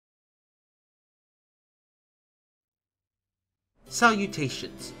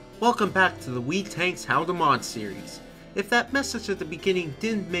Salutations! Welcome back to the Wii Tanks How to Mod series. If that message at the beginning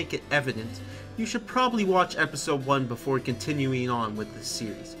didn't make it evident, you should probably watch episode 1 before continuing on with this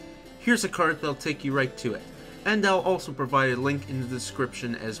series. Here's a card that'll take you right to it, and I'll also provide a link in the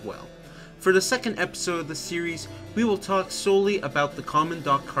description as well. For the second episode of the series, we will talk solely about the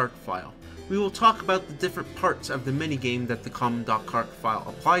Common.carc file. We will talk about the different parts of the minigame that the Common.carc file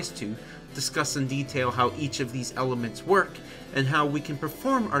applies to, discuss in detail how each of these elements work, and how we can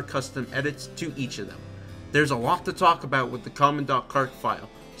perform our custom edits to each of them. There's a lot to talk about with the Common.carc file,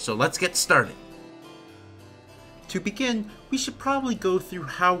 so let's get started. To begin, we should probably go through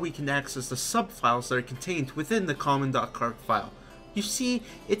how we can access the subfiles that are contained within the Common.carc file. You see,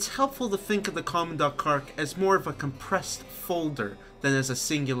 it's helpful to think of the Common.carc as more of a compressed folder than as a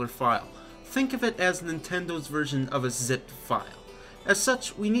singular file. Think of it as Nintendo's version of a zipped file. As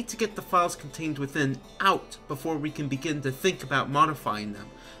such, we need to get the files contained within out before we can begin to think about modifying them.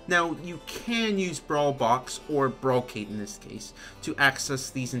 Now, you can use Brawlbox, or Brawlcade in this case, to access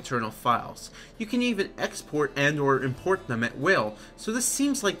these internal files. You can even export and or import them at will, so this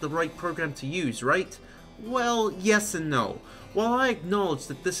seems like the right program to use, right? Well, yes and no. While I acknowledge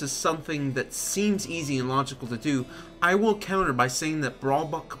that this is something that seems easy and logical to do, I will counter by saying that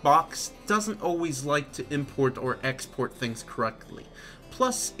Brawlbox doesn't always like to import or export things correctly.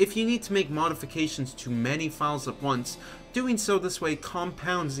 Plus, if you need to make modifications to many files at once, doing so this way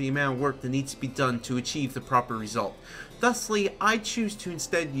compounds the amount of work that needs to be done to achieve the proper result. Thusly, I choose to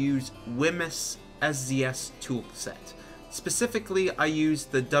instead use Wimmis SZS toolset. Specifically, I use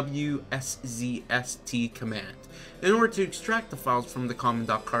the WSZST command. In order to extract the files from the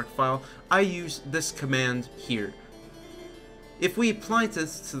Common.carc file, I use this command here. If we apply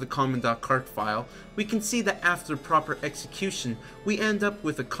this to the Common.carc file, we can see that after proper execution, we end up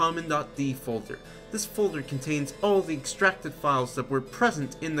with a Common.d folder. This folder contains all the extracted files that were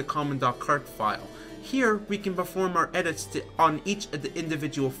present in the Common.carc file. Here, we can perform our edits on each of the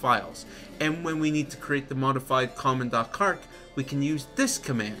individual files, and when we need to create the modified Common.carc, we can use this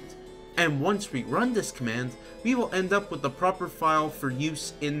command. And once we run this command, we will end up with the proper file for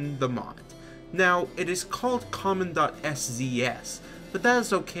use in the mod. Now, it is called Common.szs, but that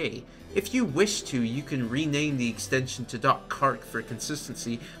is okay. If you wish to, you can rename the extension to .carc for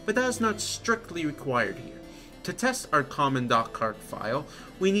consistency, but that is not strictly required here. To test our Common.carc file,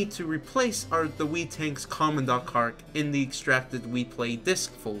 we need to replace the Wii Tanks Common.carc in the extracted Wii Play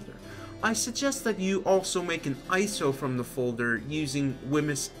disk folder. I suggest that you also make an ISO from the folder using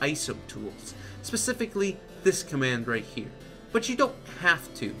Wimmis ISO tools, specifically this command right here. But you don't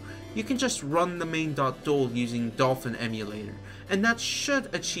have to. You can just run the main.dol using Dolphin emulator, and that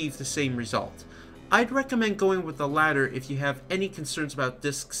should achieve the same result. I'd recommend going with the latter if you have any concerns about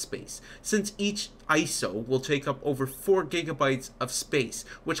disk space, since each ISO will take up over 4 GB of space,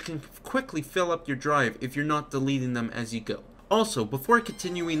 which can quickly fill up your drive if you're not deleting them as you go. Also, before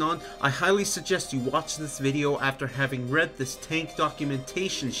continuing on, I highly suggest you watch this video after having read this tank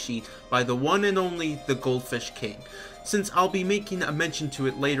documentation sheet by the one and only the Goldfish King, since I'll be making a mention to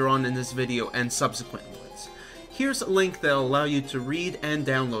it later on in this video and subsequent ones. Here's a link that'll allow you to read and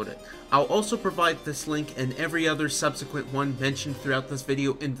download it. I'll also provide this link and every other subsequent one mentioned throughout this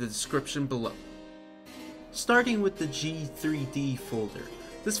video in the description below. Starting with the G3D folder.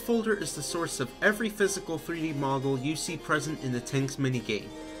 This folder is the source of every physical 3D model you see present in the Tanks minigame.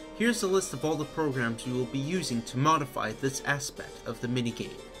 Here's a list of all the programs you will be using to modify this aspect of the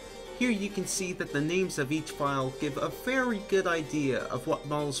minigame. Here you can see that the names of each file give a very good idea of what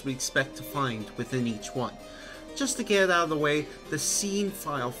models we expect to find within each one. Just to get it out of the way, the scene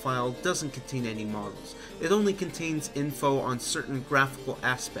file doesn't contain any models. It only contains info on certain graphical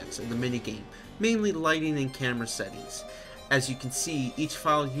aspects of the minigame, mainly lighting and camera settings. As you can see, each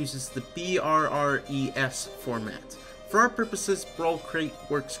file uses the BRRES format. For our purposes, Brawlcade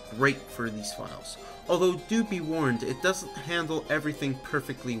works great for these files. Although do be warned, it doesn't handle everything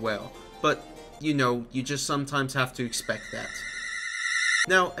perfectly well. But, you know, you just sometimes have to expect that.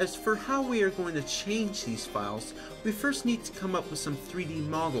 Now, as for how we are going to change these files, we first need to come up with some 3D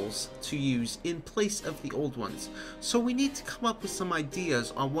models to use in place of the old ones. So we need to come up with some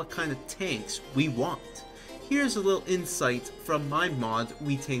ideas on what kind of tanks we want. Here's a little insight from my mod,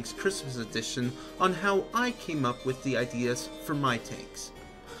 Wii Tanks Christmas Edition, on how I came up with the ideas for my tanks.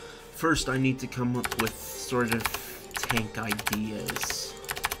 First, I need to come up with sort of tank ideas.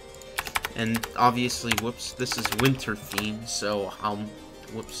 And obviously, whoops, this is winter theme, so I'm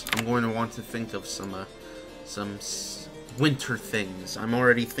going to want to think of some winter things. I'm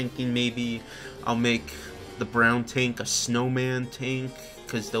already thinking maybe I'll make the brown tank a snowman tank,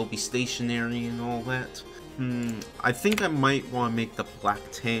 because they'll be stationary and all that. I think I might want to make the black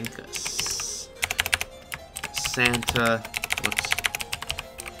tank Santa. What's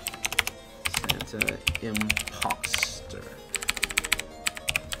Santa Imposter?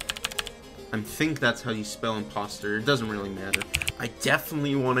 I think that's how you spell imposter. It doesn't really matter. I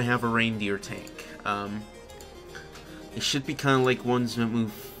definitely want to have a reindeer tank. It should be kind of like ones that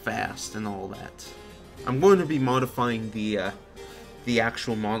move fast and all that. I'm going to be modifying the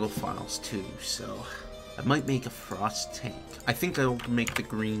actual model files too, so I might make a frost tank. I think I'll make the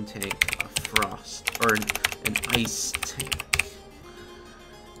green tank a frost, or an ice tank.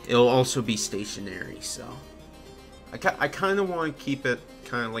 It'll also be stationary, so I kind of want to keep it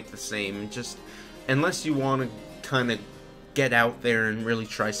kind of like the same, just unless you want to kind of get out there and really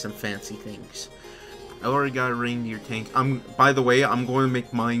try some fancy things. I already got a reindeer tank. By the way, I'm going to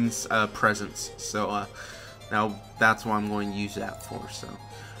make mine's presents, so now that's what I'm going to use that for. So,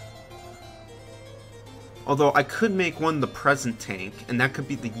 although I could make one the present tank, and that could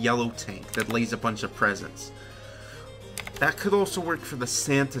be the yellow tank that lays a bunch of presents. That could also work for the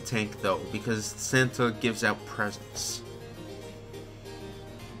Santa tank though, because Santa gives out presents.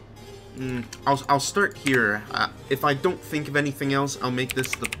 I'll start here. If I don't think of anything else, I'll make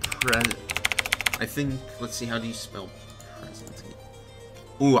this the present. I think, let's see, how do you spell present?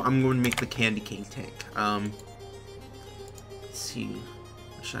 Ooh, I'm going to make the candy cane tank. Let's see,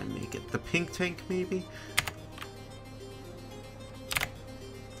 what should I make it? The pink tank, maybe?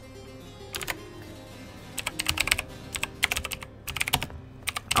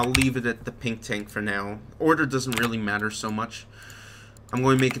 I'll leave it at the pink tank for now. Order doesn't really matter so much. I'm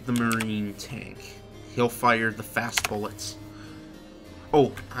going to make it the marine tank. He'll fire the fast bullets.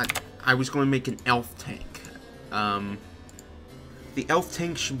 Oh, I was going to make an elf tank. The elf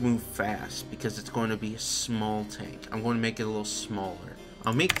tank should move fast because it's going to be a small tank. I'm going to make it a little smaller.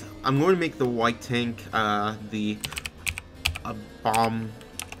 I'm going to make the white tank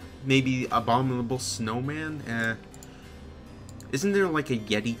maybe abominable snowman. Isn't there like a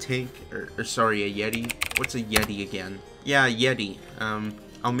Yeti tank? Or sorry, a Yeti? What's a Yeti again? Yeah, a Yeti.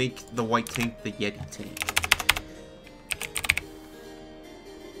 I'll make the white tank the Yeti tank.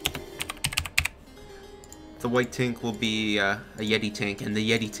 The white tank will be a Yeti tank, and the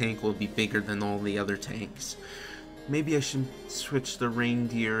Yeti tank will be bigger than all the other tanks. Maybe I should switch the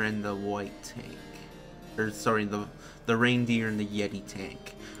reindeer and the white tank. Or, sorry, the reindeer and the Yeti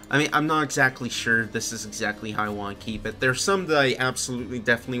tank. I mean, I'm not exactly sure this is exactly how I want to keep it. There's some that I absolutely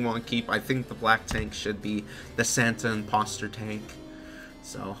definitely want to keep. I think the black tank should be the Santa Imposter tank.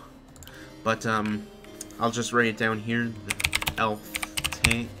 So, but, I'll just write it down here. The elf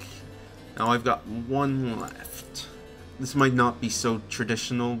tank. Now I've got one left. This might not be so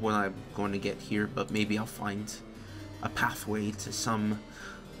traditional what I'm going to get here, but maybe I'll find a pathway to some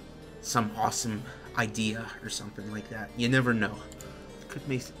awesome idea or something like that. You never know.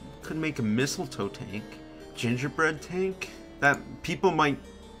 Could make a mistletoe tank, gingerbread tank. That people might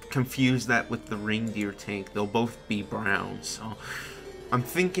confuse that with the reindeer tank. They'll both be brown. So I'm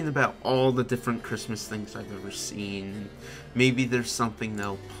thinking about all the different Christmas things I've ever seen. Maybe there's something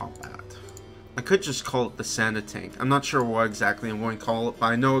that'll pop out. I could just call it the Santa tank. I'm not sure what exactly I'm going to call it, but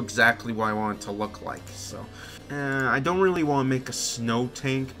I know exactly what I want it to look like. So I don't really want to make a snow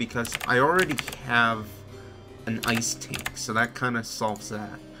tank because I already have an ice tank, so that kind of solves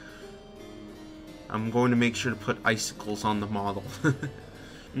that. I'm going to make sure to put icicles on the model. I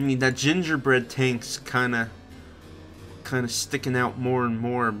mean, that gingerbread tank's kind of sticking out more and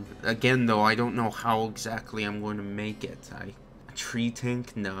more. Again, though, I don't know how exactly I'm going to make it. A tree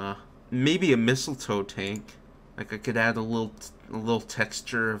tank? Nah. Maybe a mistletoe tank. Like I could add a little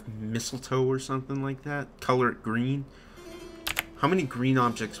texture of mistletoe or something like that. Color it green. How many green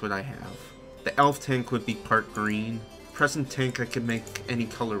objects would I have? The elf tank would be part green. Present tank I could make any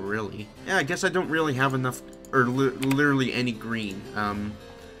color really. Yeah, I guess I don't really have enough, or literally any green.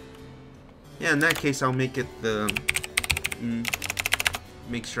 Yeah, in that case I'll make it the...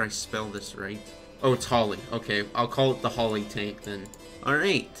 make sure I spell this right. Oh, it's holly. Okay, I'll call it the holly tank then.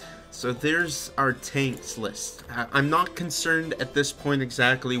 Alright, so there's our tanks list. I'm not concerned at this point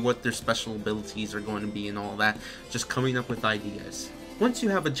exactly what their special abilities are going to be and all that. Just coming up with ideas. Once you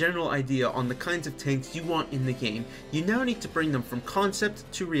have a general idea on the kinds of tanks you want in the game, you now need to bring them from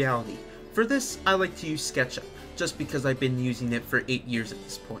concept to reality. For this, I like to use SketchUp, just because I've been using it for 8 years at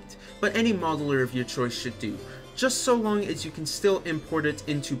this point. But any modeler of your choice should do, just so long as you can still import it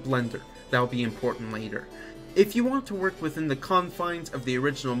into Blender. That'll be important later. If you want to work within the confines of the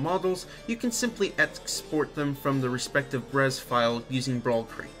original models, you can simply export them from the respective res file using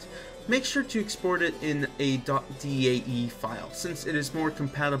Brawlcrate. make sure to export it in a .dae file, since it is more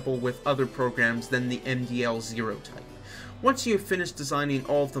compatible with other programs than the MDL0 type. Once you have finished designing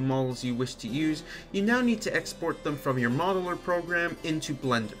all of the models you wish to use, you now need to export them from your modeler program into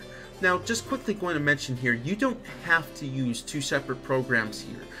Blender. Now, just quickly going to mention here, you don't have to use two separate programs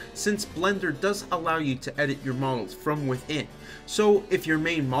here, since Blender does allow you to edit your models from within. So if your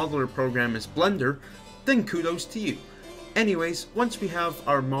main modeler program is Blender, then kudos to you. Anyways, once we have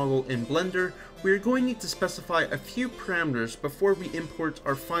our model in Blender, we are going to need to specify a few parameters before we import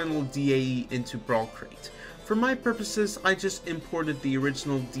our final DAE into Brawl Crate. For my purposes, I just imported the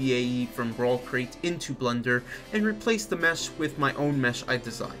original DAE from Brawl Crate into Blender and replaced the mesh with my own mesh I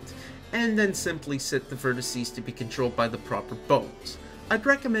designed, and then simply set the vertices to be controlled by the proper bones. I'd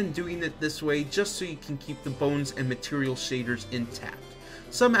recommend doing it this way just so you can keep the bones and material shaders intact.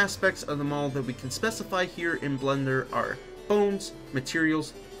 Some aspects of the model that we can specify here in Blender are bones,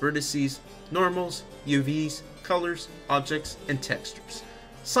 materials, vertices, normals, UVs, colors, objects, and textures.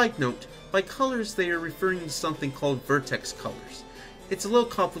 Side note, by colors they are referring to something called vertex colors. It's a little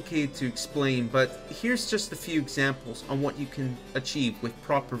complicated to explain, but here's just a few examples on what you can achieve with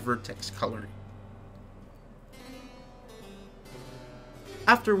proper vertex coloring.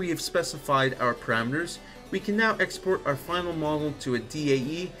 After we have specified our parameters, we can now export our final model to a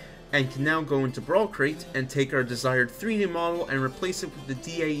DAE and can now go into Brawl Crate and take our desired 3D model and replace it with the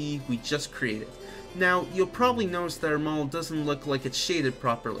DAE we just created. Now, you'll probably notice that our model doesn't look like it's shaded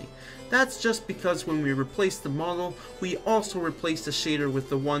properly. That's just because when we replaced the model, we also replaced the shader with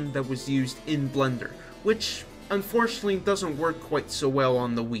the one that was used in Blender, which unfortunately doesn't work quite so well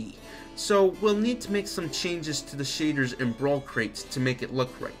on the Wii. So we'll need to make some changes to the shaders in Brawl Crate to make it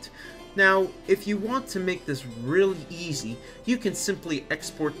look right. Now, if you want to make this really easy, you can simply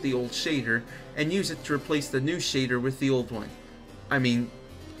export the old shader and use it to replace the new shader with the old one. I mean,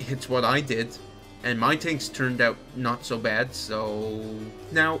 it's what I did, and my tanks turned out not so bad, so...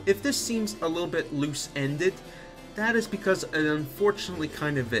 Now, if this seems a little bit loose-ended, that is because it unfortunately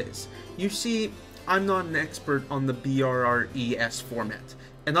kind of is. You see, I'm not an expert on the BRRES format,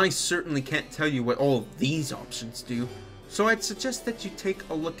 and I certainly can't tell you what all of these options do. So I'd suggest that you take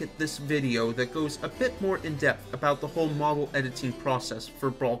a look at this video that goes a bit more in depth about the whole model editing process for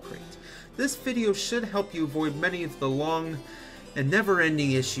Brawl Crate. This video should help you avoid many of the long and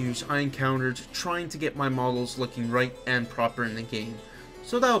never-ending issues I encountered trying to get my models looking right and proper in the game.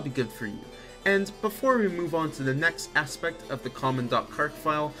 So that'll be good for you. And before we move on to the next aspect of the Common.carc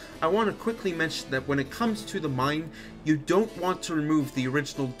file, I want to quickly mention that when it comes to the mine, you don't want to remove the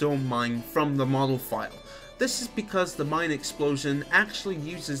original dome mine from the model file. This is because the mine explosion actually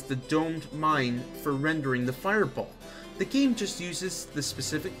uses the domed mine for rendering the fireball. The game just uses the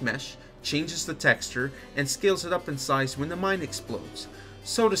specific mesh, changes the texture, and scales it up in size when the mine explodes.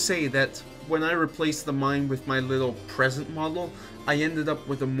 So to say that when I replaced the mine with my little present model, I ended up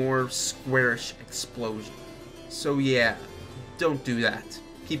with a more squarish explosion. So yeah, don't do that.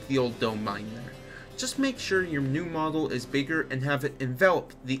 Keep the old dome mine there. Just make sure your new model is bigger and have it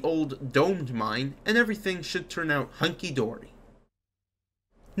envelop the old domed mine, and everything should turn out hunky-dory.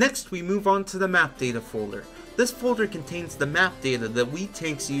 Next, we move on to the map data folder. This folder contains the map data that Wii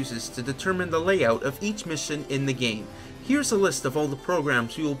Tanks uses to determine the layout of each mission in the game. Here's a list of all the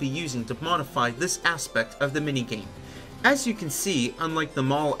programs we will be using to modify this aspect of the minigame. As you can see, unlike the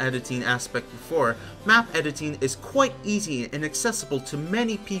model editing aspect before, map editing is quite easy and accessible to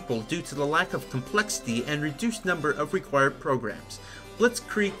many people due to the lack of complexity and reduced number of required programs.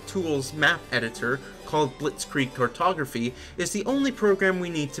 Blitzkrieg Tools map editor, called Blitzkrieg Cartography, is the only program we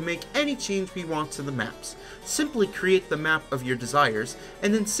need to make any change we want to the maps. Simply create the map of your desires,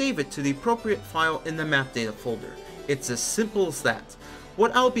 and then save it to the appropriate file in the map data folder. It's as simple as that.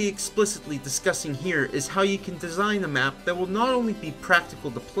 What I'll be explicitly discussing here is how you can design a map that will not only be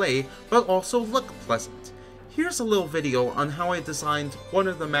practical to play, but also look pleasant. Here's a little video on how I designed one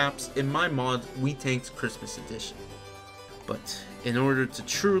of the maps in my mod, Wii Tanks Christmas Edition. But in order to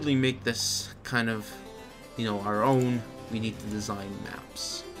truly make this kind of, our own, we need to design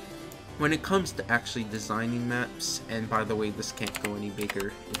maps. When it comes to actually designing maps, and by the way, this can't go any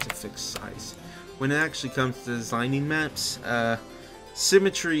bigger, it's a fixed size. When it actually comes to designing maps,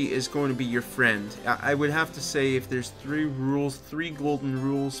 symmetry is going to be your friend. I would have to say if there's three golden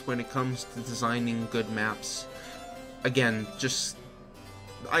rules when it comes to designing good maps. Again,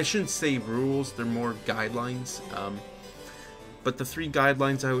 I shouldn't say rules, they're more guidelines. But the three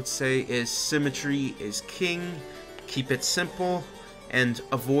guidelines I would say is symmetry is king, keep it simple, and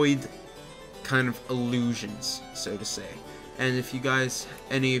avoid kind of illusions, so to say. And if you guys,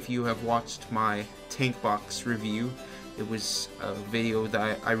 any of you have watched my tank box review, It was a video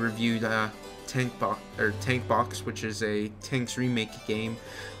that I reviewed Tank Box, which is a Tanks remake game.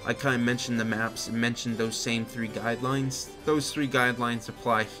 I kind of mentioned the maps and mentioned those same 3 guidelines. Those 3 guidelines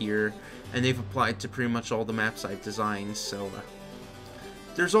apply here, and they've applied to pretty much all the maps I've designed, so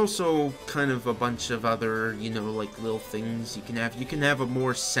there's also kind of a bunch of other, you know, like little things you can have. You can have a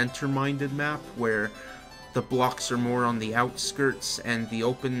more center-minded map where the blocks are more on the outskirts and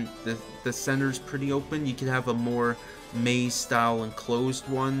the center's pretty open. You could have a more maze-style enclosed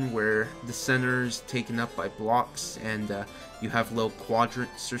one where the center's taken up by blocks and you have little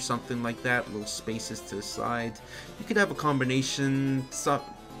quadrants or something like that, little spaces to the side. You could have a combination. So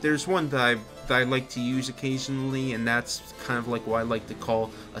there's one that I like to use occasionally, and that's kind of like what I like to call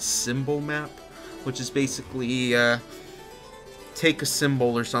a symbol map, which is basically take a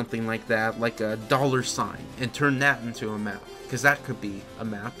symbol or something like that, like a $, and turn that into a map, because that could be a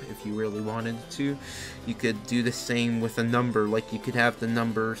map if you really wanted to. You could do the same with a number, like you could have the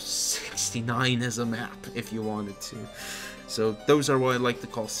number 69 as a map if you wanted to. So those are what I like to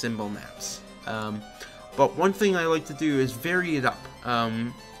call symbol maps. But one thing I like to do is vary it up.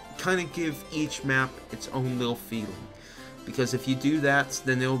 Kind of give each map its own little feeling. Because if you do that,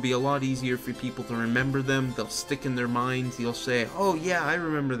 then it'll be a lot easier for people to remember them. They'll stick in their minds. You'll say, oh yeah, I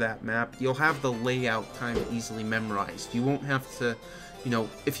remember that map. You'll have the layout kind of easily memorized. You won't have to, you know,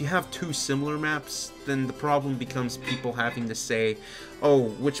 if you have 2 similar maps, then the problem becomes people having to say, oh,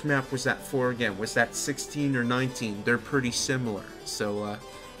 which map was that for again? Was that 16 or 19? They're pretty similar. So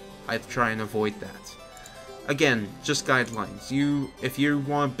I try and avoid that. Again, just guidelines. If you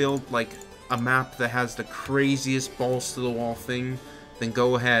want to build like a map that has the craziest balls to the wall thing, then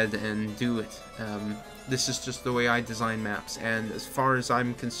go ahead and do it. This is just the way I design maps, and as far as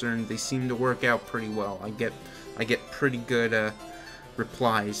I'm concerned, they seem to work out pretty well. I get pretty good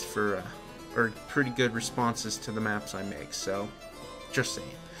replies for or pretty good responses to the maps I make. So, just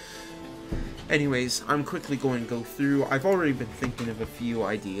saying. Anyways, I'm quickly going to go through. I've already been thinking of a few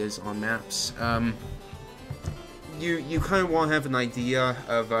ideas on maps. You kind of want to have an idea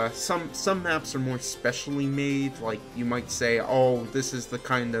of some maps are more specially made. Like you might say, oh, this is the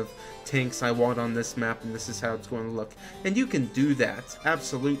kind of tanks I want on this map, and this is how it's going to look. And you can do that.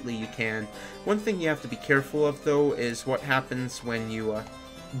 Absolutely, you can. One thing you have to be careful of, though, is what happens when you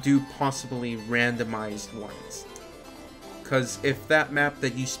do possibly randomized ones. Because if that map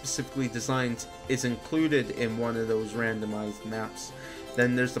that you specifically designed is included in one of those randomized maps,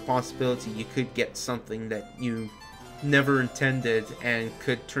 then there's the possibility you could get something that you never intended and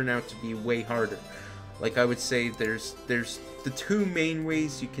could turn out to be way harder. Like I would say there's the 2 main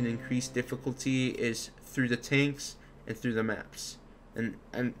ways you can increase difficulty is through the tanks and through the maps. And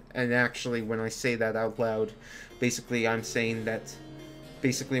actually when I say that out loud, basically I'm saying that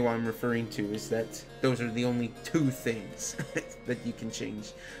basically what I'm referring to is that those are the only 2 things that you can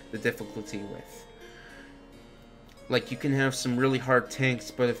change the difficulty with. Like you can have some really hard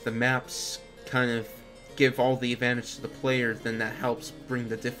tanks, but if the maps kind of give all the advantage to the player, then that helps bring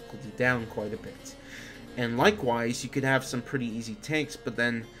the difficulty down quite a bit. And likewise, you could have some pretty easy tanks, but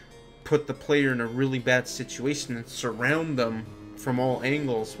then put the player in a really bad situation and surround them from all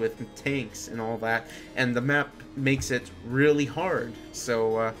angles with tanks and all that, and the map makes it really hard.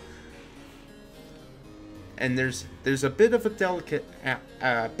 So and there's a bit of a delicate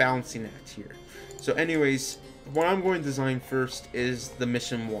balancing act here. So anyways, what I'm going to design first is the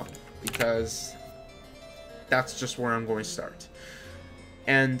mission 1, because that's just where I'm going to start.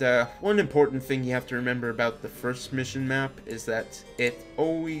 And one important thing you have to remember about the first mission map is that it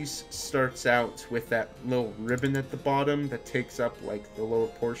always starts out with that little ribbon at the bottom that takes up like the lower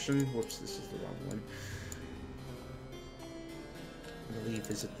portion. Whoops, this is the wrong one. I believe,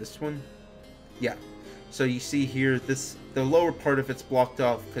 is it this one? Yeah. So you see here, the lower part of it's blocked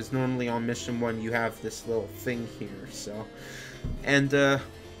off because normally on mission 1 you have this little thing here. So, and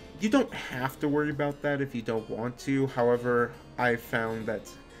you don't have to worry about that if you don't want to. However, I found that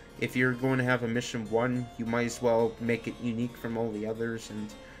if you're going to have a mission 1, you might as well make it unique from all the others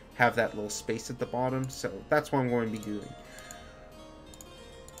and have that little space at the bottom. So that's what I'm going to be doing.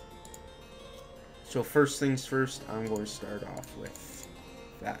 So first things first, I'm going to start off with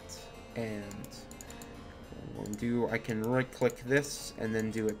that. And what I'm going to do, I can right click this and then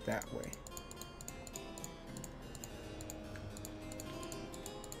do it that way.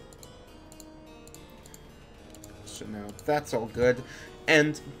 So now that's all good.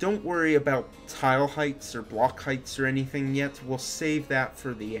 And don't worry about tile heights or block heights or anything yet. We'll save that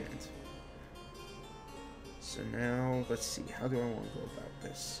for the end. So now, let's see. How do I want to go about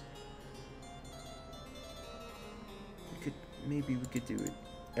this? Maybe we could do it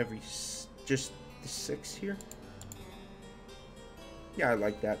every, just the 6 here. yeah, I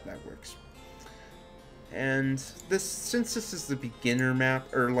like that. That works. And this, since this is the beginner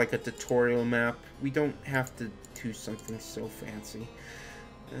map, or like a tutorial map, we don't have to do something so fancy.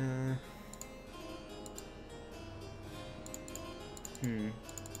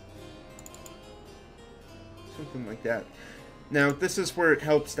 Something like that. Now, this is where it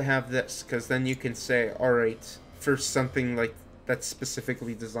helps to have this, because then you can say, alright, for something like that's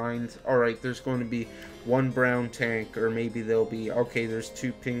specifically designed, alright, there's going to be one brown tank, or maybe there'll be, okay, there's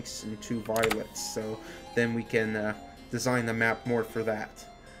 2 pinks and 2 violets, so then we can design the map more for that.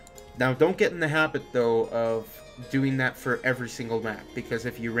 Now, don't get in the habit, though, of doing that for every single map, because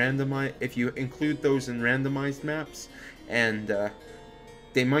if you include those in randomized maps, and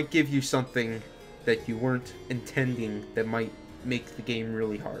they might give you something that you weren't intending that might make the game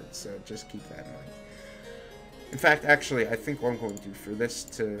really hard, so just keep that in mind. In fact, actually, I think what I'm going to do for this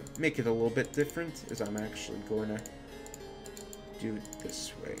to make it a little bit different is I'm actually going to do it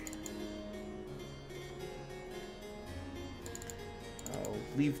this way. I'll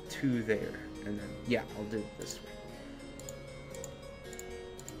leave 2 there, and then, yeah, I'll do it this way.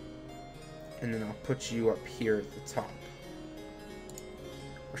 And then I'll put you up here at the top.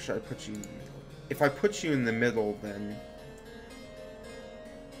 Or should I put you in the middle? If I put you in the middle, then...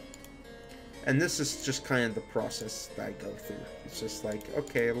 And this is just kind of the process that I go through. It's just like,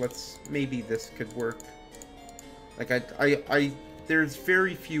 okay, maybe this could work. Like, there's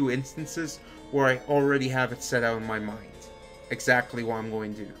very few instances where I already have it set out in my mind. Exactly what I'm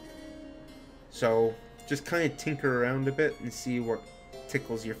going to do. So, just kind of tinker around a bit and see what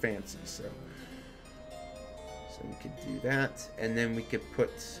tickles your fancy, so we could do that, and then we could put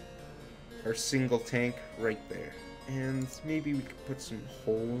our single tank right there. And maybe we could put some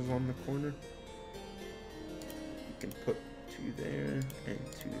holes on the corner. We can put 2 there and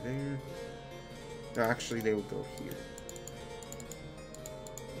 2 there. No, actually, they will go here.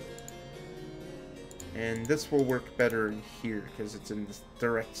 And this will work better in here because it's in the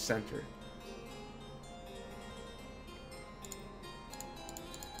direct center.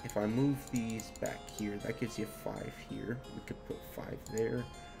 If I move these back here, that gives you 5 here. We could put 5 there.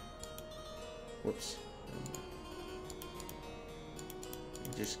 Whoops.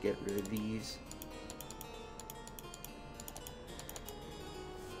 Just get rid of these.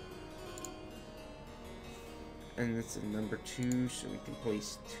 And it's a number 2, so we can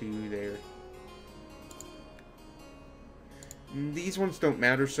place 2 there. And these ones don't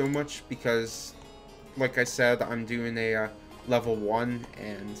matter so much because, like I said, I'm doing a level 1,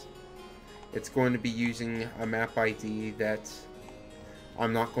 and it's going to be using a map ID that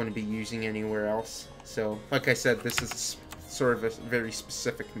I'm not going to be using anywhere else. So, like I said, this is sort of a very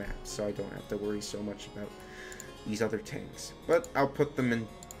specific map, so I don't have to worry so much about these other tanks. But I'll put them in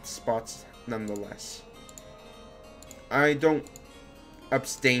spots nonetheless. I don't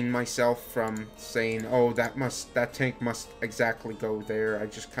abstain myself from saying, oh, that tank must exactly go there. I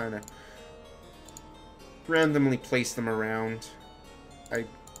just kind of randomly place them around.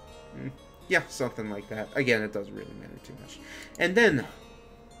 Yeah, something like that. Again, it doesn't really matter too much. And then,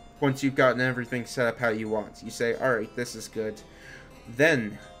 once you've gotten everything set up how you want, you say, alright, this is good.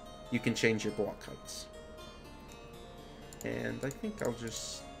 Then, you can change your block heights. And I think I'll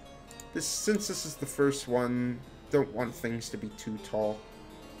just... Since this is the first one, don't want things to be too tall.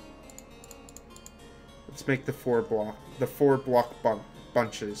 Let's make the four block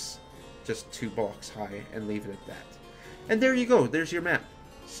bunches just 2 blocks high and leave it at that. And there you go, there's your map.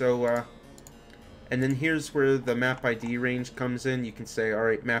 So, and then here's where the map ID range comes in. You can say,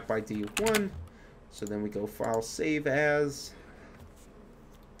 alright, map ID 1. So then we go File, Save As.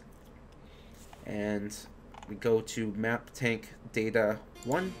 And we go to map tank data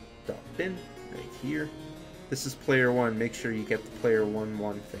 1.bin right here. This is player 1. Make sure you get the player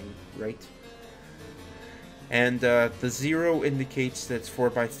 1 thing right. And the 0 indicates that it's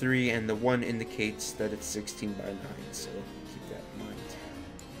 4x3, and the 1 indicates that it's 16x9. So keep that in mind.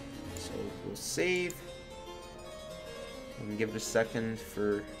 So we'll save. And give it a second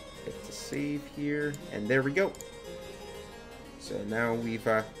for it to save here. And there we go. So now we've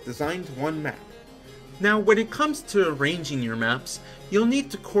designed one map. Now, when it comes to arranging your maps, you'll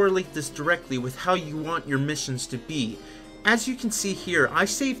need to correlate this directly with how you want your missions to be. As you can see here, I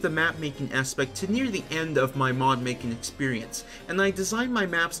saved the map making aspect to near the end of my mod making experience, and I designed my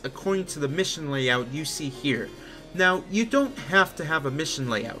maps according to the mission layout you see here. Now, you don't have to have a mission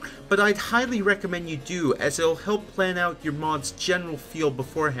layout, but I'd highly recommend you do, as it'll help plan out your mod's general feel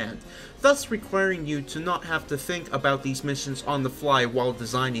beforehand, thus requiring you to not have to think about these missions on the fly while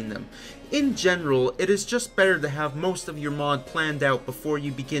designing them. In general, it is just better to have most of your mod planned out before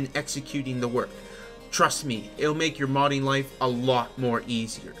you begin executing the work. Trust me, it'll make your modding life a lot more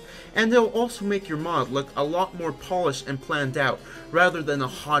easier. And it'll also make your mod look a lot more polished and planned out, rather than a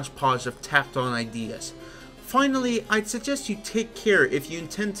hodgepodge of tacked on ideas. Finally, I'd suggest you take care if you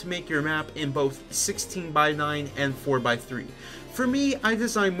intend to make your map in both 16:9 and 4:3. For me, I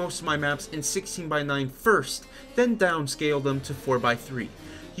design most of my maps in 16:9 first, then downscale them to 4:3.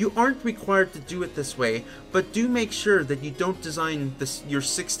 You aren't required to do it this way, but do make sure that you don't design your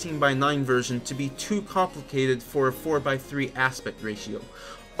 16:9 version to be too complicated for a 4:3 aspect ratio.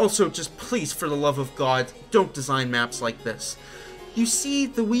 Also, just please, for the love of God, don't design maps like this. You see,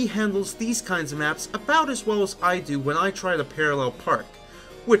 the Wii handles these kinds of maps about as well as I do when I try to parallel park.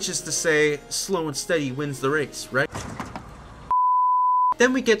 Which is to say, slow and steady wins the race, right?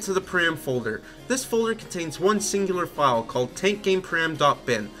 Then we get to the param folder. This folder contains one singular file called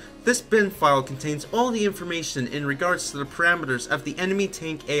tankgameparam.bin. This bin file contains all the information in regards to the parameters of the enemy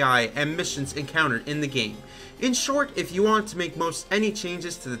tank AI and missions encountered in the game. In short, if you want to make most any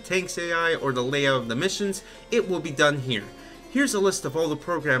changes to the tank's AI or the layout of the missions, it will be done here. Here's a list of all the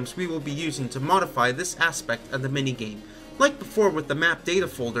programs we will be using to modify this aspect of the minigame. Like before with the map data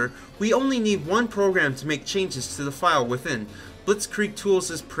folder, we only need one program to make changes to the file within. Blitzkrieg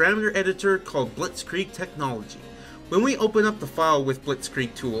Tools' parameter editor called Blitzkrieg Technology. When we open up the file with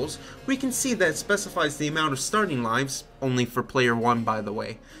Blitzkrieg Tools, we can see that it specifies the amount of starting lives, only for player 1 by the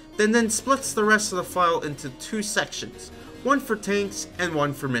way, then splits the rest of the file into two sections, one for tanks and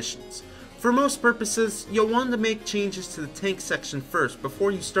one for missions. For most purposes, you'll want to make changes to the tank section first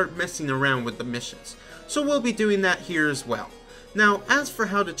before you start messing around with the missions, so we'll be doing that here as well. Now, as for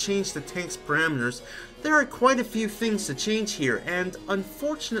how to change the tank's parameters, there are quite a few things to change here, and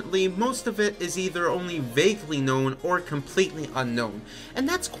unfortunately most of it is either only vaguely known or completely unknown. And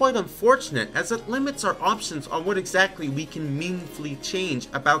that's quite unfortunate, as it limits our options on what exactly we can meaningfully change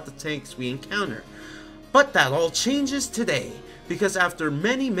about the tanks we encounter. But that all changes today, because after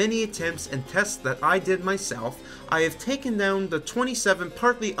many attempts and tests that I did myself, I have taken down the 27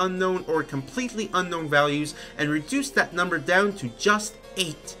 partly unknown or completely unknown values and reduced that number down to just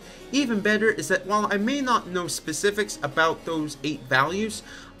 8. Even better is that while I may not know specifics about those 8 values,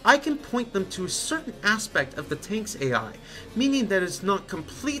 I can point them to a certain aspect of the tank's AI, meaning that it's not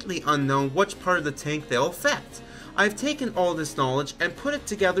completely unknown which part of the tank they'll affect. I've taken all this knowledge and put it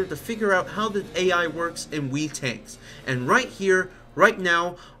together to figure out how the AI works in Wii Tanks, and right here, right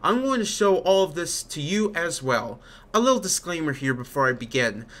now, I'm going to show all of this to you as well. A little disclaimer here before I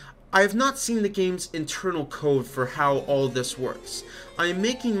begin. I have not seen the game's internal code for how all this works. I am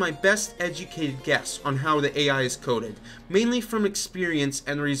making my best educated guess on how the AI is coded, mainly from experience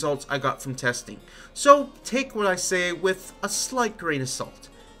and the results I got from testing. So take what I say with a slight grain of salt.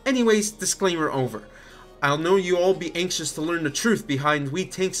 Anyways, disclaimer over. I'll know you all be anxious to learn the truth behind Wii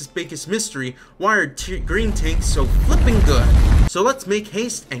Tanks' biggest mystery, why are green tanks so flipping good? So let's make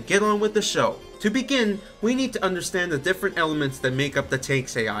haste and get on with the show. To begin, we need to understand the different elements that make up the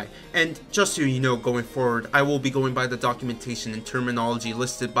tank's AI, and just so you know, going forward, I will be going by the documentation and terminology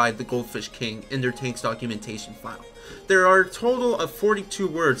listed by the Goldfish King in their tank's documentation file. There are a total of 42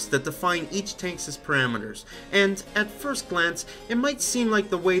 words that define each tank's parameters, and at first glance, it might seem like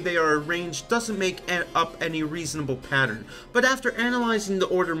the way they are arranged doesn't make up any reasonable pattern, but after analyzing the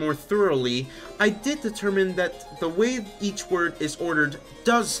order more thoroughly, I did determine that the way each word is ordered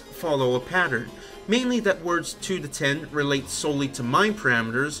does follow a pattern. Mainly that words 2 to 10 relate solely to mine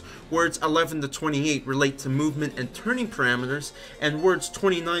parameters, words 11 to 28 relate to movement and turning parameters, and words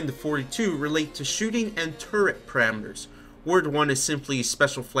 29 to 42 relate to shooting and turret parameters. Word 1 is simply a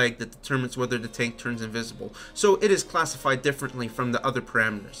special flag that determines whether the tank turns invisible, so it is classified differently from the other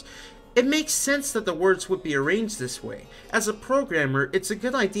parameters. It makes sense that the words would be arranged this way. As a programmer, it's a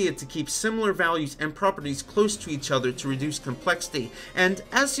good idea to keep similar values and properties close to each other to reduce complexity, and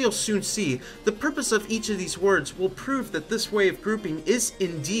as you'll soon see, the purpose of each of these words will prove that this way of grouping is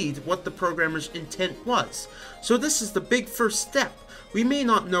indeed what the programmer's intent was. So this is the big first step. We may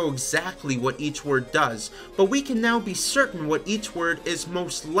not know exactly what each word does, but we can now be certain what each word is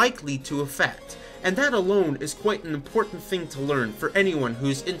most likely to affect. And that alone is quite an important thing to learn for anyone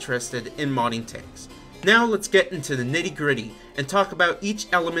who's interested in modding tanks. Now let's get into the nitty-gritty and talk about each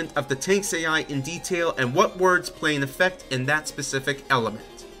element of the tank's AI in detail and what words play an effect in that specific element.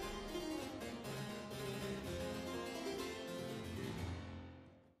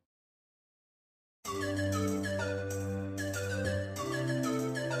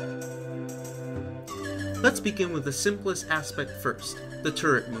 Let's begin with the simplest aspect first, the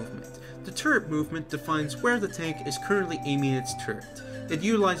turret movement. The turret movement defines where the tank is currently aiming its turret. It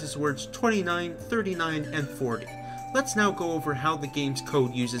utilizes words 29, 39, and 40. Let's now go over how the game's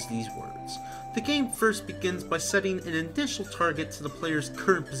code uses these words. The game first begins by setting an initial target to the player's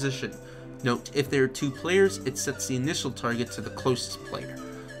current position. Note, if there are 2 players, it sets the initial target to the closest player.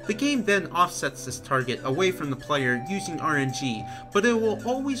 The game then offsets this target away from the player using RNG, but it will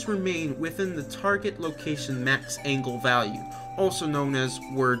always remain within the target location max angle value, also known as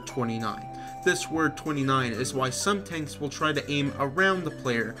word 29. This word 29 is why some tanks will try to aim around the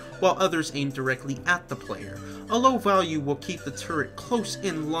player, while others aim directly at the player. A low value will keep the turret close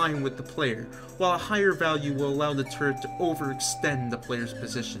in line with the player, while a higher value will allow the turret to overextend the player's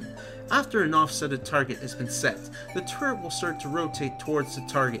position. After an offsetted target has been set, the turret will start to rotate towards the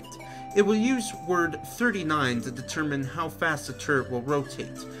target. It will use word 39 to determine how fast the turret will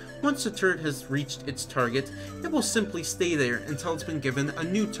rotate. Once the turret has reached its target, it will simply stay there until it's been given a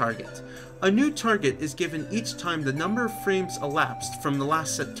new target. A new target is given each time the number of frames elapsed from the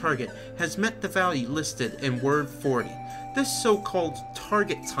last set target has met the value listed in word 40. This so-called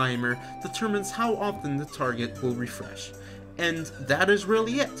target timer determines how often the target will refresh. And that is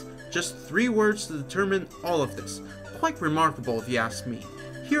really it. Just 3 words to determine all of this. Quite remarkable if you ask me.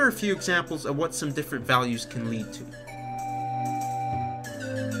 Here are a few examples of what some different values can lead to.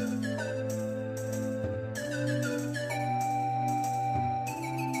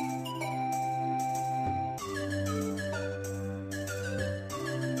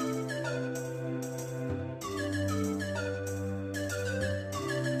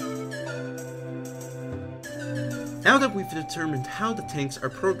 Now that we've determined how the tanks are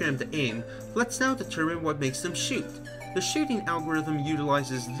programmed to aim, let's now determine what makes them shoot. The shooting algorithm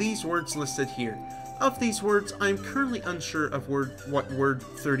utilizes these words listed here. Of these words, I am currently unsure of what word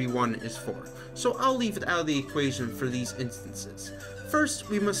 31 is for, so I'll leave it out of the equation for these instances. First,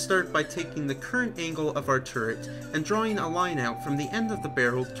 we must start by taking the current angle of our turret and drawing a line out from the end of the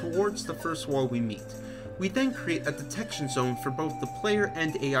barrel towards the first wall we meet. We then create a detection zone for both the player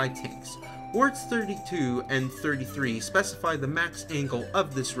and AI tanks. Words 32 and 33 specify the max angle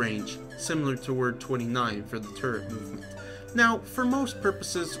of this range, similar to word 29 for the turret movement. Now, for most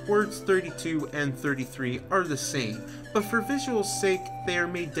purposes, words 32 and 33 are the same, but for visual sake, they are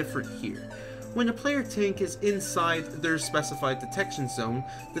made different here. When a player tank is inside their specified detection zone,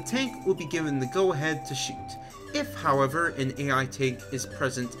 the tank will be given the go-ahead to shoot. If, however, an AI tank is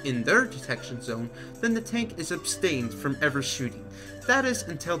present in their detection zone, then the tank is abstained from ever shooting. That is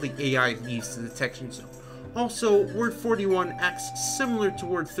until the AI leaves the detection zone. Also, word 41 acts similar to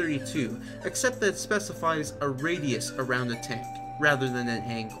word 32, except that it specifies a radius around the tank, rather than an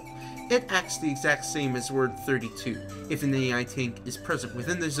angle. It acts the exact same as word 32. If an AI tank is present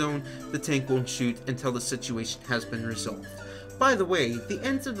within the zone, the tank won't shoot until the situation has been resolved. By the way, the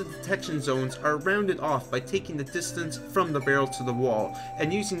ends of the detection zones are rounded off by taking the distance from the barrel to the wall,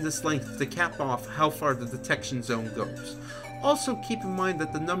 and using this length to cap off how far the detection zone goes. Also keep in mind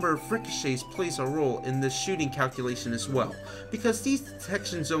that the number of ricochets plays a role in this shooting calculation as well, because these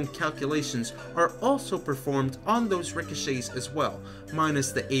detection zone calculations are also performed on those ricochets as well,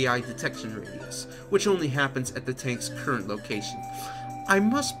 minus the AI detection radius, which only happens at the tank's current location. I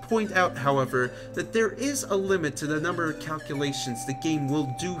must point out, however, that there is a limit to the number of calculations the game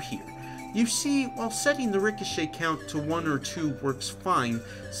will do here. You see, while setting the ricochet count to 1 or 2 works fine,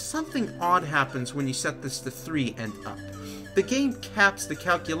 something odd happens when you set this to 3 and up. The game caps the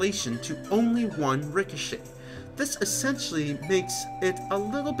calculation to only 1 ricochet. This essentially makes it a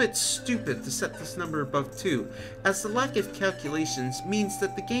little bit stupid to set this number above 2, as the lack of calculations means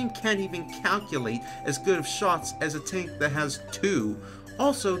that the game can't even calculate as good of shots as a tank that has 2.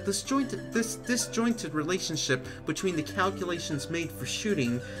 Also, this disjointed relationship between the calculations made for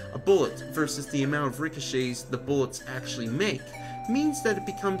shooting a bullet versus the amount of ricochets the bullets actually make means that it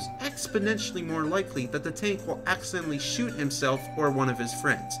becomes exponentially more likely that the tank will accidentally shoot himself or one of his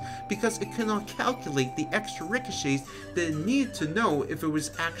friends, because it cannot calculate the extra ricochets that it needed to know if it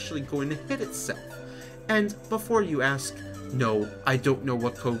was actually going to hit itself. And before you ask, no, I don't know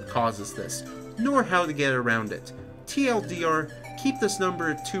what code causes this, nor how to get around it. TLDR, keep this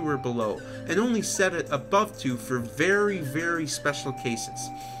number at 2 or below, and only set it above 2 for very, very special cases.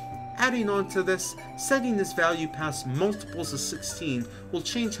 Adding on to this, setting this value past multiples of 16 will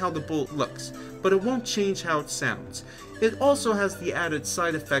change how the bullet looks, but it won't change how it sounds. It also has the added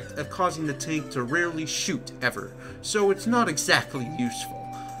side effect of causing the tank to rarely shoot ever, so it's not exactly useful.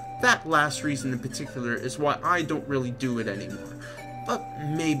 That last reason in particular is why I don't really do it anymore, but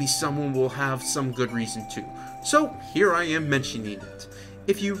maybe someone will have some good reason too, so here I am mentioning it.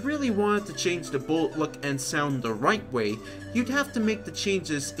 If you really wanted to change the bullet look and sound the right way, you'd have to make the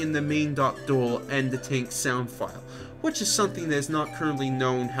changes in the main.dual and the tank sound file, which is something that is not currently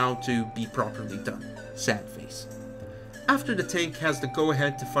known how to be properly done. Sad face. After the tank has the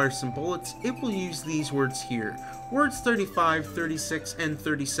go-ahead to fire some bullets, it will use these words here. Words 35, 36, and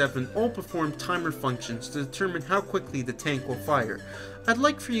 37 all perform timer functions to determine how quickly the tank will fire. I'd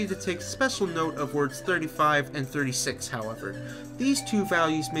like for you to take special note of words 35 and 36, however. These two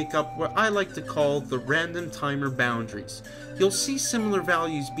values make up what I like to call the random timer boundaries. You'll see similar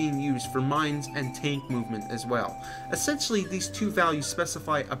values being used for mines and tank movement as well. Essentially, these two values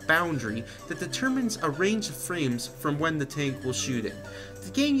specify a boundary that determines a range of frames from when the tank will shoot it.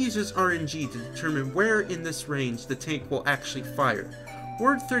 The game uses RNG to determine where in this range the tank will actually fire.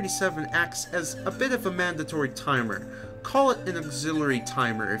 Word 37 acts as a bit of a mandatory timer. Call it an auxiliary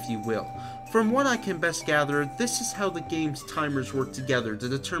timer if you will. From what I can best gather, this is how the game's timers work together to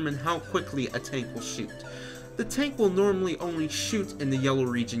determine how quickly a tank will shoot. The tank will normally only shoot in the yellow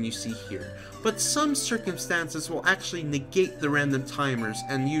region you see here, but some circumstances will actually negate the random timers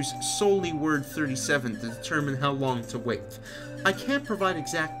and use solely word 37 to determine how long to wait. I can't provide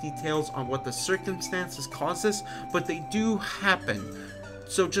exact details on what the circumstances cause this, but they do happen,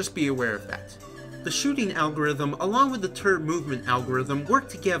 so just be aware of that. The shooting algorithm along with the turret movement algorithm work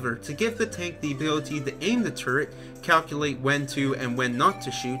together to give the tank the ability to aim the turret, calculate when to and when not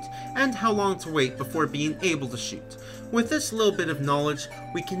to shoot, and how long to wait before being able to shoot. With this little bit of knowledge,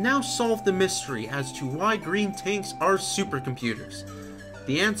 we can now solve the mystery as to why green tanks are supercomputers.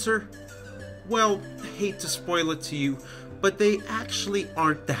 The answer? Well, I hate to spoil it to you, but they actually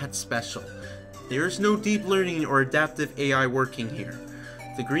aren't that special. There is no deep learning or adaptive AI working here.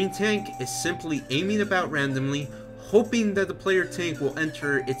 The green tank is simply aiming about randomly, hoping that the player tank will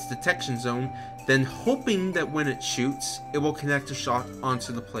enter its detection zone, then hoping that when it shoots, it will connect a shot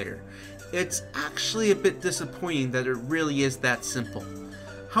onto the player. It's actually a bit disappointing that it really is that simple.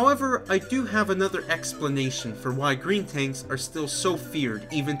 However, I do have another explanation for why green tanks are still so feared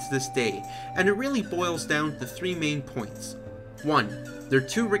even to this day, and it really boils down to three main points. 1. They're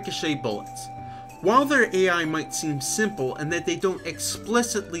 2 ricochet bullets. While their AI might seem simple and that they don't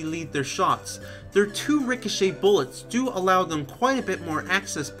explicitly lead their shots, their 2 ricochet bullets do allow them quite a bit more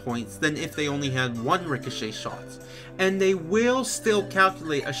access points than if they only had 1 ricochet shot. And they will still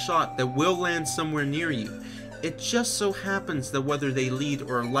calculate a shot that will land somewhere near you. It just so happens that whether they lead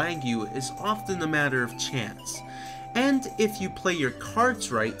or lag you is often a matter of chance. And if you play your cards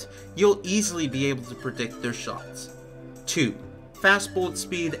right, you'll easily be able to predict their shots. 2. Fast bullet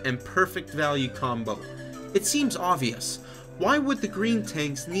speed and perfect value combo. It seems obvious. Why would the green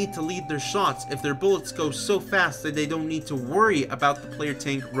tanks need to lead their shots if their bullets go so fast that they don't need to worry about the player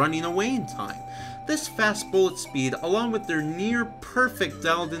tank running away in time? This fast bullet speed, along with their near perfect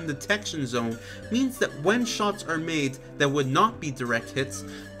dialed in detection zone, means that when shots are made that would not be direct hits,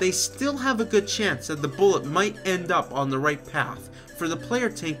 they still have a good chance that the bullet might end up on the right path for the player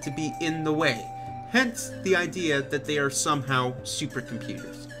tank to be in the way. Hence, the idea that they are somehow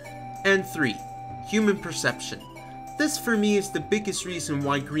supercomputers. And 3. Human perception. This for me is the biggest reason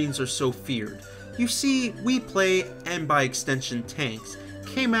why greens are so feared. You see, We Play, and by extension Tanks,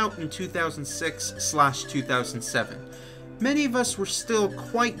 came out in 2006/2007. Many of us were still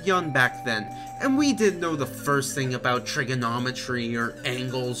quite young back then, and we didn't know the first thing about trigonometry or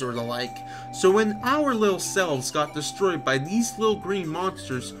angles or the like. So when our little selves got destroyed by these little green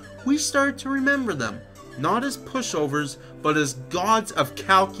monsters, we started to remember them, not as pushovers, but as gods of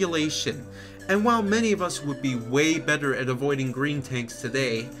calculation. And while many of us would be way better at avoiding green tanks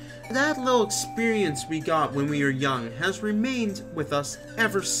today, that little experience we got when we were young has remained with us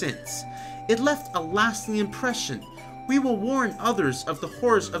ever since. It left a lasting impression. We will warn others of the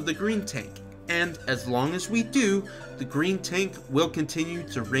horrors of the green tank, and as long as we do, the green tank will continue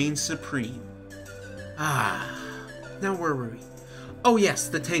to reign supreme. Now where were we? Oh yes,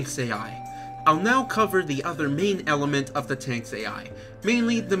 the tank's AI. I'll now cover the other main element of the tank's AI,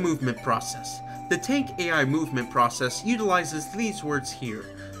 mainly the movement process. The tank AI movement process utilizes these words here.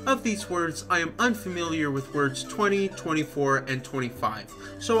 Of these words, I am unfamiliar with words 20, 24, and 25,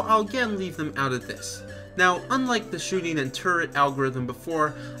 so I'll again leave them out of this. Now, unlike the shooting and turret algorithm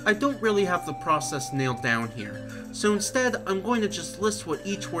before, I don't really have the process nailed down here, so instead I'm going to just list what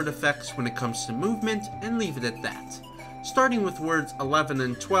each word affects when it comes to movement and leave it at that. Starting with words 11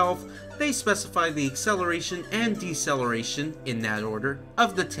 and 12, they specify the acceleration and deceleration, in that order,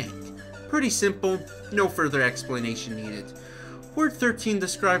 of the tank. Pretty simple, no further explanation needed. Word 13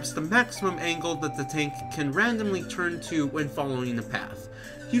 describes the maximum angle that the tank can randomly turn to when following a path.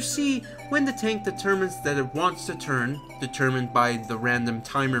 You see, when the tank determines that it wants to turn, determined by the random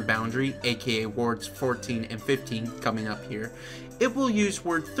timer boundary, aka words 14 and 15 coming up here, it will use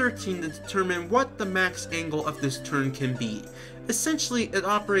word 13 to determine what the max angle of this turn can be. Essentially, it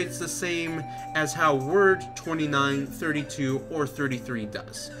operates the same as how word 29, 32, or 33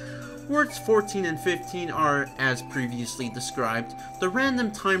 does. Words 14 and 15 are, as previously described, the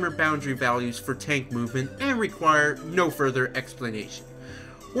random timer boundary values for tank movement and require no further explanation.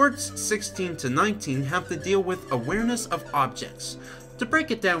 Words 16 to 19 have to deal with awareness of objects. To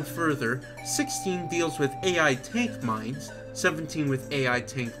break it down further, 16 deals with AI tank mines, 17 with AI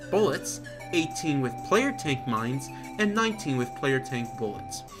tank bullets, 18 with player tank mines, and 19 with player tank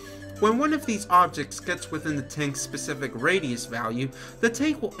bullets. When one of these objects gets within the tank's specific radius value, the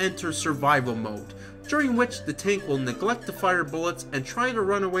tank will enter survival mode, during which the tank will neglect to fire bullets and try to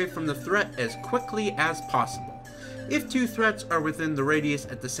run away from the threat as quickly as possible. If two threats are within the radius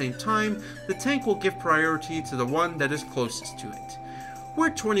at the same time, the tank will give priority to the one that is closest to it.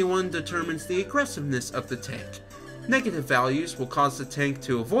 Word 21 determines the aggressiveness of the tank. Negative values will cause the tank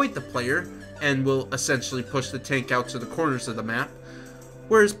to avoid the player, and will essentially push the tank out to the corners of the map,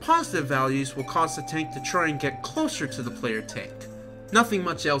 whereas positive values will cause the tank to try and get closer to the player tank. Nothing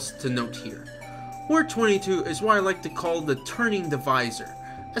much else to note here. Word 22 is what I like to call the turning divisor.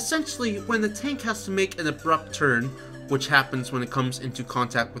 Essentially, when the tank has to make an abrupt turn, which happens when it comes into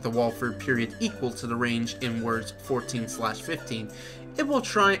contact with a wall for a period equal to the range in words 14/15, it will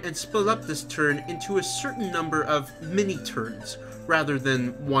try and split up this turn into a certain number of mini turns, rather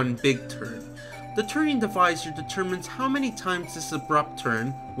than one big turn. The turning divisor determines how many times this abrupt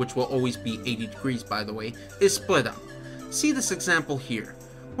turn, which will always be 80 degrees by the way, is split up. See this example here.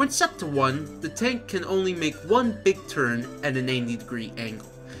 When set to 1, the tank can only make one big turn at an 80-degree angle.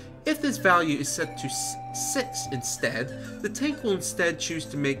 If this value is set to 6 instead, the tank will instead choose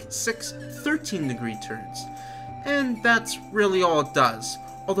to make 6 13-degree turns. And that's really all it does,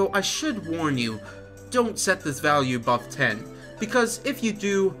 although I should warn you, don't set this value above 10, because if you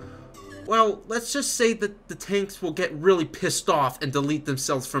do, well, let's just say that the tanks will get really pissed off and delete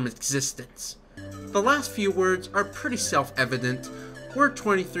themselves from existence. The last few words are pretty self-evident. Word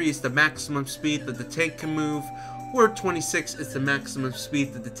 23 is the maximum speed that the tank can move, word 26 is the maximum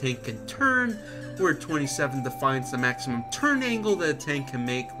speed that the tank can turn, word 27 defines the maximum turn angle that a tank can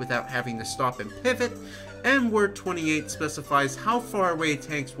make without having to stop and pivot, and word 28 specifies how far away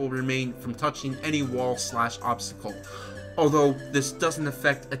tanks will remain from touching any wall/obstacle. Although this doesn't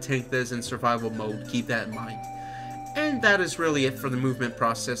affect a tank that is in survival mode, keep that in mind. And that is really it for the movement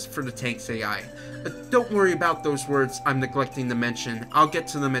process for the tank's AI. But don't worry about those words I'm neglecting to mention, I'll get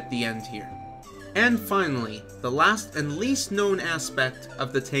to them at the end here. And finally, the last and least known aspect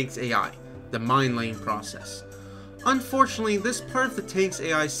of the tank's AI, the mine laying process. Unfortunately, this part of the tank's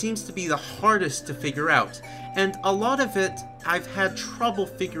AI seems to be the hardest to figure out, and a lot of it I've had trouble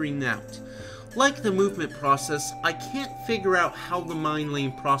figuring out. Like the movement process, I can't figure out how the mine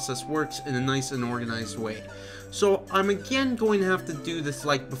laying process works in a nice and organized way. So I'm again going to have to do this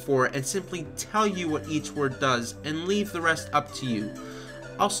like before and simply tell you what each word does and leave the rest up to you.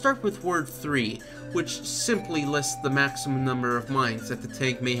 I'll start with word 3, which simply lists the maximum number of mines that the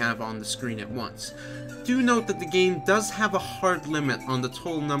tank may have on the screen at once. Do note that the game does have a hard limit on the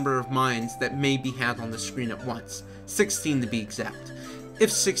total number of mines that may be had on the screen at once, 16 to be exact.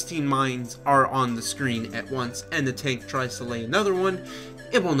 If 16 mines are on the screen at once and the tank tries to lay another one,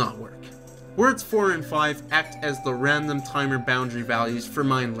 it will not work. Words 4 and 5 act as the random timer boundary values for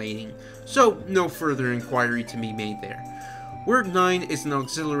mine laying, so no further inquiry to be made there. Word 9 is an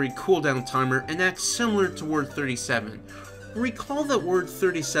auxiliary cooldown timer and acts similar to word 37. Recall that word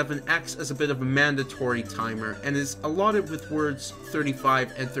 37 acts as a bit of a mandatory timer and is allotted with words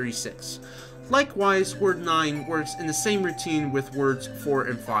 35 and 36. Likewise, word 9 works in the same routine with words 4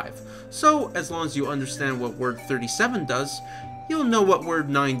 and 5, so as long as you understand what word 37 does, you'll know what word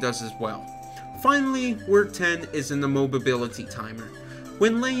 9 does as well. Finally, word 10 is an immobility timer.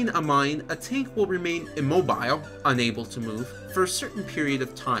 When laying a mine, a tank will remain immobile, unable to move, for a certain period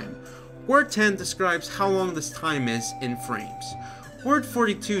of time. Word 10 describes how long this time is in frames. Word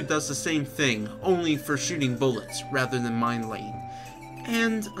 42 does the same thing, only for shooting bullets rather than mine laying.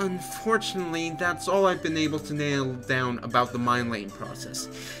 And unfortunately, that's all I've been able to nail down about the mine laying process.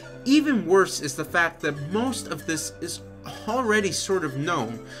 Even worse is the fact that most of this is already sort of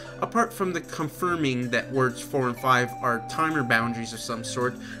known. Apart from the confirming that words 4 and 5 are timer boundaries of some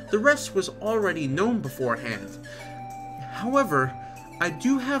sort, the rest was already known beforehand. However, I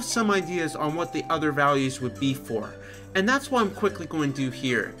do have some ideas on what the other values would be for, and that's what I'm quickly going to do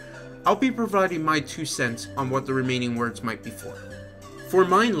here. I'll be providing my 2 cents on what the remaining words might be for. For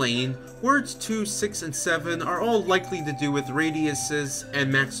mine laying, words 2, 6, and 7 are all likely to do with radiuses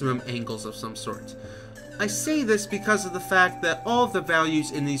and maximum angles of some sort. I say this because of the fact that all of the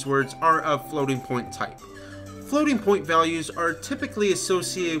values in these words are of floating point type. Floating point values are typically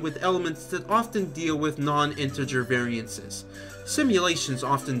associated with elements that often deal with non-integer variances. Simulations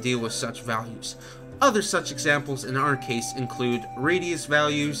often deal with such values. Other such examples in our case include radius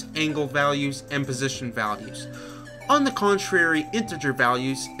values, angle values, and position values. On the contrary, integer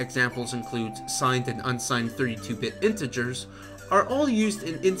values, examples include signed and unsigned 32-bit integers, are all used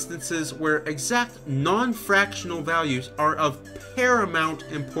in instances where exact non-fractional values are of paramount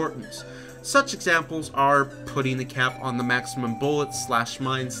importance. Such examples are putting the cap on the maximum bullets,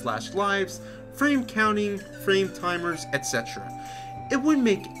 /mines, /lives, frame counting, frame timers, etc. It wouldn't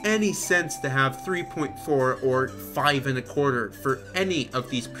make any sense to have 3.4 or 5 1/4 for any of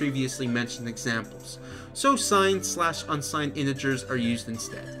these previously mentioned examples, so signed/unsigned integers are used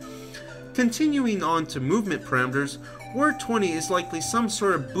instead. Continuing on to movement parameters, word 20 is likely some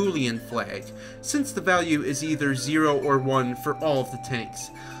sort of Boolean flag, since the value is either 0 or 1 for all of the tanks.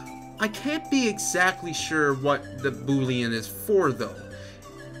 I can't be exactly sure what the Boolean is for though,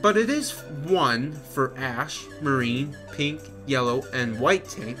 but it is 1 for ash, marine, pink, yellow, and white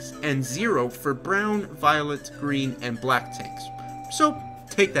tanks, and 0 for brown, violet, green, and black tanks. So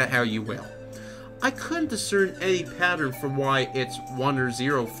take that how you will. I couldn't discern any pattern for why it's 1 or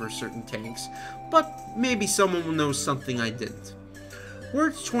 0 for certain tanks, but maybe someone will know something I didn't.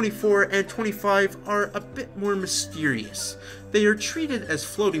 Words 24 and 25 are a bit more mysterious. They are treated as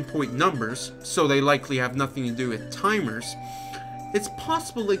floating point numbers, so they likely have nothing to do with timers. It's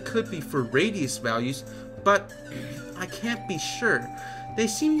possible they could be for radius values, but I can't be sure. They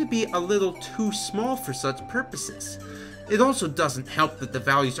seem to be a little too small for such purposes. It also doesn't help that the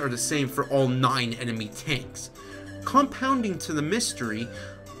values are the same for all 9 enemy tanks. Compounding to the mystery,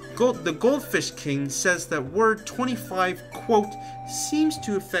 the Goldfish King says that word 25, quote, seems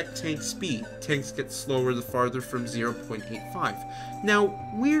to affect tank speed. Tanks get slower the farther from 0.85.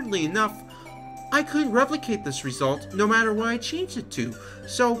 Now, weirdly enough, I couldn't replicate this result no matter what I changed it to,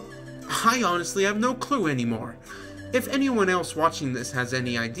 so I honestly have no clue anymore. If anyone else watching this has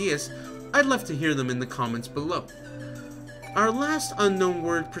any ideas, I'd love to hear them in the comments below. Our last unknown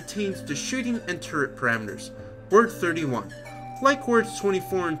word pertains to shooting and turret parameters, word 31. Like words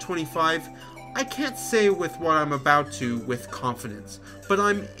 24 and 25, I can't say with what I'm about to with confidence, but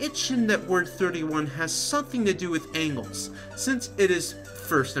I'm itching that word 31 has something to do with angles, since it is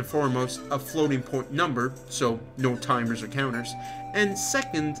first and foremost a floating point number, so no timers or counters, and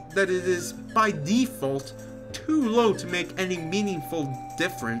second, that it is by default too low to make any meaningful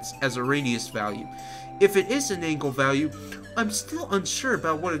difference as a radius value. If it is an angle value, I'm still unsure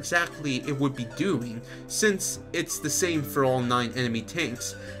about what exactly it would be doing, since it's the same for all 9 enemy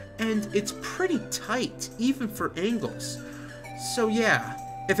tanks, and it's pretty tight, even for angles. So yeah,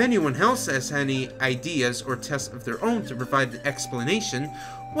 if anyone else has any ideas or tests of their own to provide the explanation,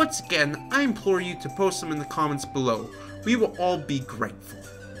 once again, I implore you to post them in the comments below. We will all be grateful.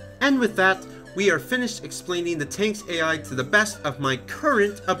 And with that, we are finished explaining the tank's AI to the best of my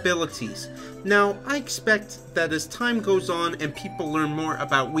current abilities. Now, I expect that as time goes on and people learn more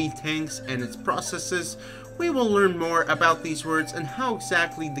about Wii Tanks and its processes, we will learn more about these words and how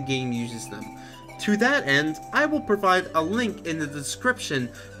exactly the game uses them. To that end, I will provide a link in the description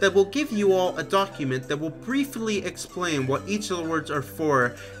that will give you all a document that will briefly explain what each of the words are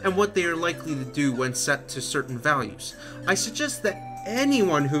for and what they are likely to do when set to certain values. I suggest that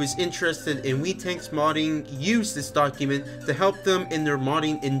anyone who is interested in Wii Tanks modding use this document to help them in their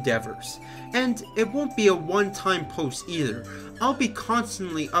modding endeavors. And it won't be a one-time post either. I'll be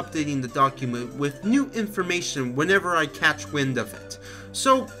constantly updating the document with new information whenever I catch wind of it.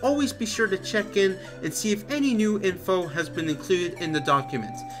 So always be sure to check in and see if any new info has been included in the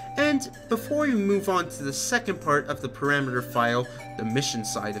document. And before we move on to the second part of the parameter file, the mission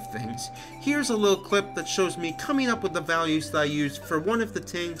side of things, here's a little clip that shows me coming up with the values that I used for one of the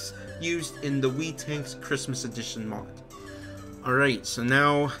tanks used in the Wii Tanks Christmas Edition mod. Alright, so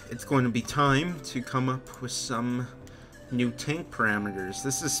now it's going to be time to come up with some new tank parameters.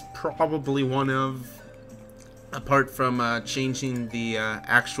 This is probably one of, apart from changing the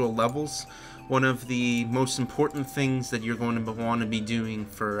actual levels, one of the most important things that you're going to want to be doing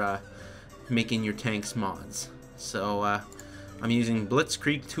for making your tanks mods. So I'm using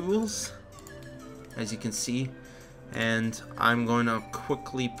Blitzkrieg tools, as you can see, and I'm going to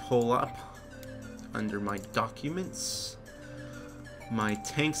quickly pull up under my documents my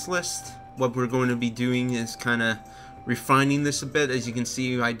tanks list. What we're going to be doing is kind of refining this a bit. As you can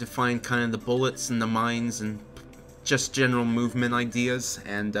see, I defined kind of the bullets and the mines and just general movement ideas,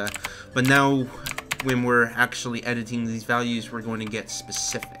 and but now when we're actually editing these values, we're going to get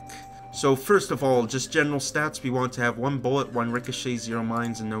specific. So first of all, just general stats, we want to have 1 bullet, 1 ricochet, 0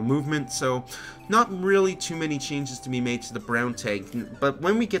 mines, and no movement, so not really too many changes to be made to the brown tank, but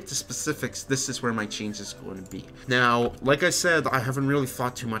when we get to specifics, this is where my change is going to be. Now, like I said, I haven't really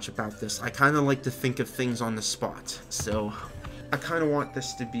thought too much about this. I kind of like to think of things on the spot, so I kind of want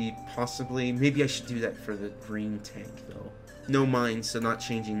this to be possibly, maybe I should do that for the green tank though. No mines, so not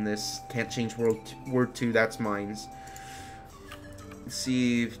changing this. Can't change word 2, that's mines.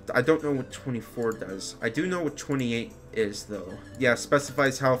 See, I don't know what 24 does. I do know what 28 is, though. Yeah,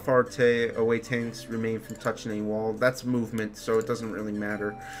 specifies how far away tanks remain from touching a wall. That's movement, so it doesn't really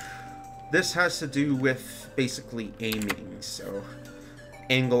matter. This has to do with basically aiming, so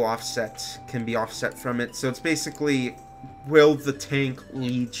angle offset can be offset from it. So it's basically, will the tank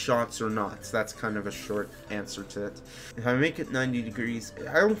lead shots or not? That's kind of a short answer to it. If I make it 90 degrees,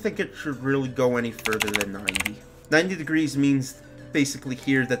 I don't think it should really go any further than 90. 90 degrees means basically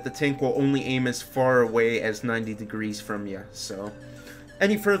here that the tank will only aim as far away as 90 degrees from you, so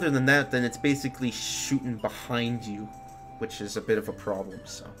any further than that, then it's basically shooting behind you, which is a bit of a problem,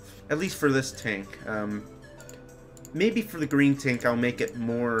 so at least for this tank. Maybe for the green tank I'll make it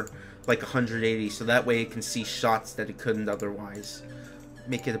more like 180, so that way it can see shots that it couldn't otherwise.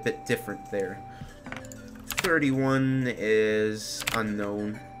 Make it a bit different there. 31 is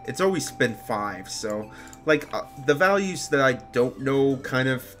unknown. It's always been 5, so like the values that I don't know kind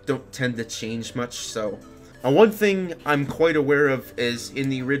of don't tend to change much. So one thing I'm quite aware of is in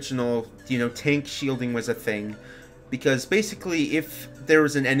the original, you know, tank shielding was a thing, because basically if there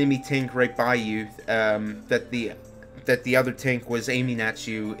was an enemy tank right by you that the other tank was aiming at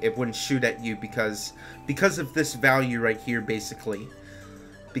you, it wouldn't shoot at you because of this value right here. Basically,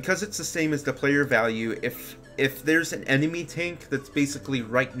 because it's the same as the player value, if there's an enemy tank that's basically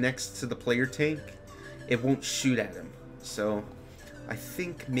right next to the player tank, it won't shoot at him. So I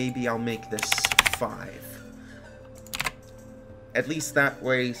think maybe I'll make this 5. At least that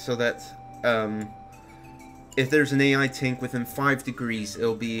way, so that if there's an AI tank within 5 degrees,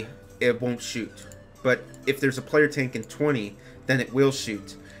 it won't shoot. But if there's a player tank in 20, then it will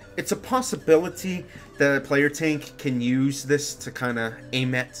shoot. It's a possibility that a player tank can use this to kind of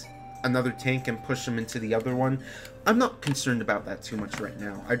aim at another tank and push them into the other one. I'm not concerned about that too much right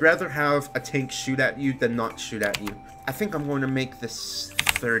now. I'd rather have a tank shoot at you than not shoot at you. I think I'm going to make this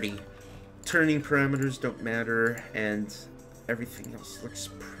 30. Turning parameters don't matter, and everything else looks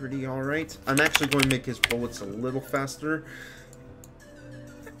pretty alright. I'm actually going to make his bullets a little faster.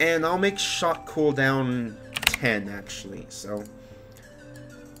 And I'll make shot cooldown 10, actually, so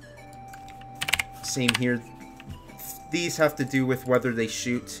same here. These have to do with whether they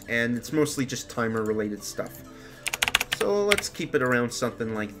shoot, and it's mostly just timer related stuff. So let's keep it around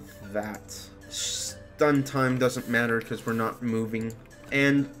something like that. Stun time doesn't matter because we're not moving.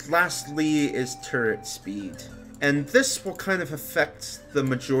 And lastly is turret speed. And this will kind of affect the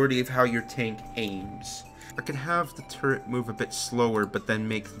majority of how your tank aims. I could have the turret move a bit slower, but then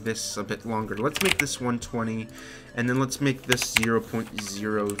make this a bit longer. Let's make this 120, and then let's make this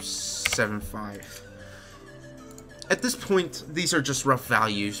 0.075. At this point, these are just rough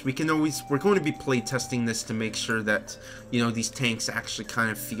values. We're going to be play testing this to make sure that, you know, these tanks actually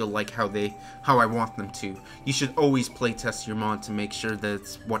kind of feel like how I want them to. You should always play test your mod to make sure that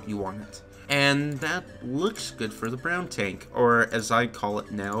it's what you want it. And that looks good for the brown tank, or as I call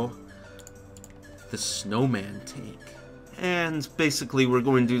it now, the snowman tank. And basically we're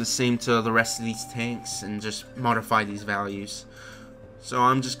going to do the same to the rest of these tanks and just modify these values. So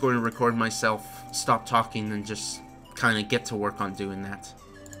I'm just going to record myself, stop talking, and just kind of get to work on doing that.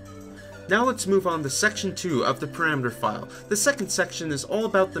 Now let's move on to section 2 of the parameter file. The second section is all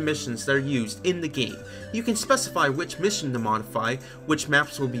about the missions that are used in the game. You can specify which mission to modify, which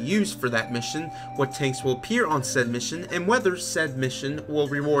maps will be used for that mission, what tanks will appear on said mission, and whether said mission will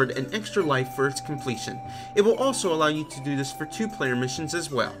reward an extra life for its completion. It will also allow you to do this for 2-player missions as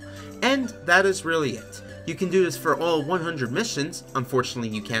well. And that is really it. You can do this for all 100 missions. Unfortunately,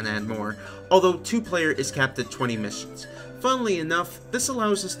 you can add more, although 2-player is capped at 20 missions. Funnily enough, this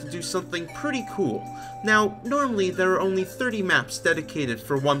allows us to do something pretty cool. Now, normally there are only 30 maps dedicated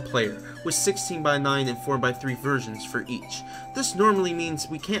for 1 player, with 16:9 and 4:3 versions for each. This normally means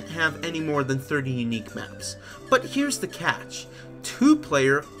we can't have any more than 30 unique maps. But here's the catch.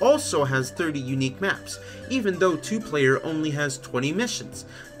 2-player also has 30 unique maps, even though 2-player only has 20 missions.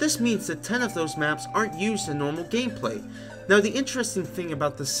 This means that 10 of those maps aren't used in normal gameplay. Now, the interesting thing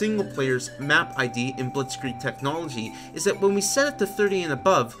about the single player's map ID in Blitzkrieg technology is that when we set it to 30 and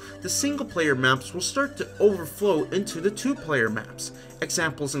above, the single player maps will start to overflow into the 2-player maps.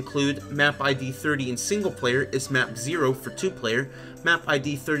 Examples include map ID 30 in single player is map 0 for 2-player, map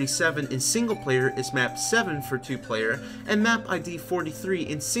ID 37 in single player is map 7 for 2-player, and map ID 43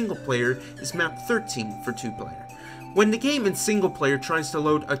 in single player is map 13 for 2-player. When the game in single player tries to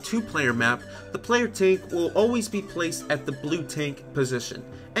load a 2-player map, the player tank will always be placed at the blue tank position,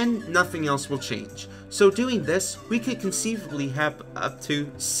 and nothing else will change. So doing this, we could conceivably have up to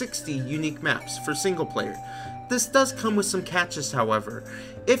 60 unique maps for single player. This does come with some catches, however.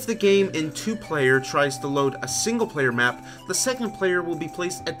 If the game in 2-player tries to load a single player map, the second player will be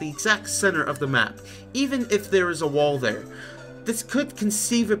placed at the exact center of the map, even if there is a wall there. This could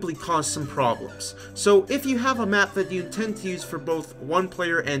conceivably cause some problems. So if you have a map that you intend to use for both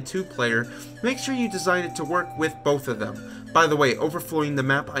 1-player and 2-player, make sure you design it to work with both of them. By the way, overflowing the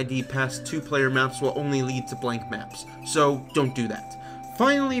map ID past 2-player maps will only lead to blank maps, so don't do that.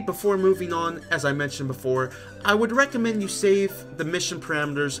 Finally, before moving on, as I mentioned before, I would recommend you save the mission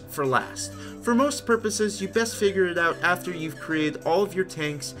parameters for last. For most purposes, you best figure it out after you've created all of your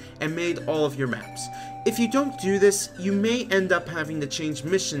tanks and made all of your maps. If you don't do this, you may end up having to change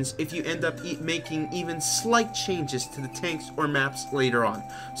missions if you end up making even slight changes to the tanks or maps later on.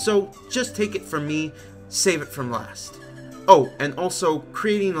 So just take it from me, save it from last. Oh, and also,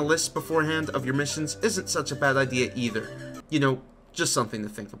 creating a list beforehand of your missions isn't such a bad idea either. You know, just something to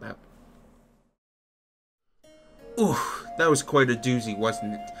think about. Ooh, that was quite a doozy,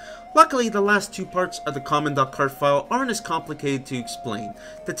 wasn't it? Luckily, the last two parts of the Common.carc file aren't as complicated to explain.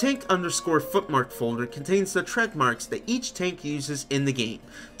 The tank_footmark folder contains the tread marks that each tank uses in the game.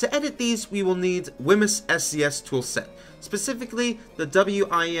 To edit these, we will need Wim's SCS toolset, specifically the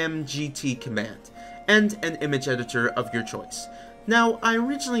WIMGT command, and an image editor of your choice. Now, I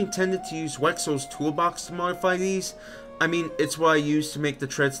originally intended to use Wexel's toolbox to modify these. I mean, it's what I used to make the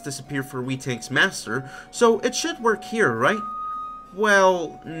treads disappear for Wii Tanks Master, so it should work here, right?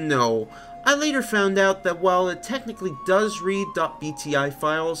 Well, no. I later found out that while it technically does read .bti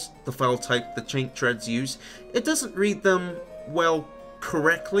files, the file type the tank treads use, it doesn't read them, well,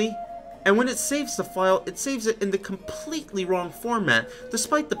 correctly. And when it saves the file, it saves it in the completely wrong format,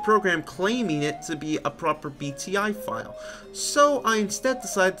 despite the program claiming it to be a proper BTI file. So I instead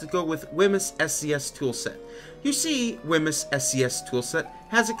decided to go with Wim's SCS toolset. You see, Wim's SCS toolset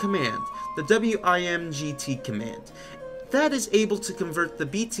has a command, the WIMGT command. That is able to convert the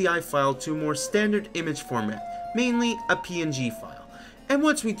BTI file to a more standard image format, mainly a PNG file. And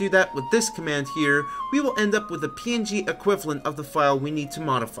once we do that with this command here, we will end up with a PNG equivalent of the file we need to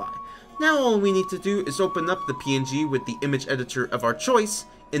modify. Now all we need to do is open up the PNG with the image editor of our choice,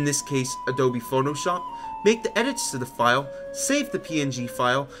 in this case Adobe Photoshop, make the edits to the file, save the PNG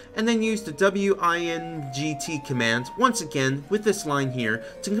file, and then use the WIMGT command once again with this line here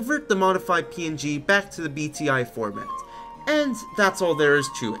to convert the modified PNG back to the BTI format. And that's all there is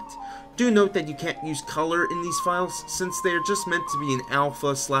to it. Do note that you can't use color in these files since they are just meant to be an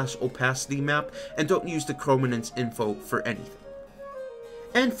alpha/opacity map and don't use the chrominance info for anything.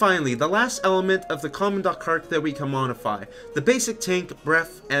 And finally, the last element of the Common.carc that we can modify, the basic tank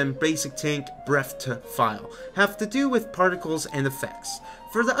bref and basic tank breft file, have to do with particles and effects.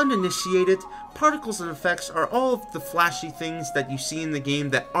 For the uninitiated, particles and effects are all of the flashy things that you see in the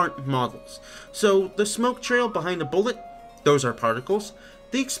game that aren't models. So the smoke trail behind a bullet, those are particles.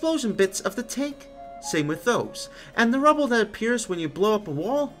 The explosion bits of the tank, same with those. And the rubble that appears when you blow up a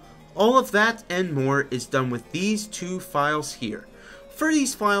wall, all of that and more is done with these two files here. For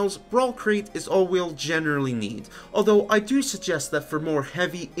these files, Brawl Crate is all we'll generally need, although I do suggest that for more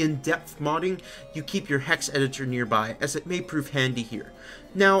heavy, in-depth modding, you keep your hex editor nearby, as it may prove handy here.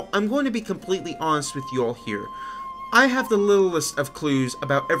 Now, I'm going to be completely honest with you all here. I have the littlest of clues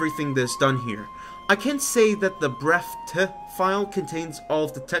about everything that's done here. I can say that the breft file contains all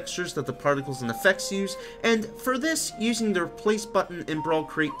of the textures that the particles and effects use, and for this, using the replace button in Brawl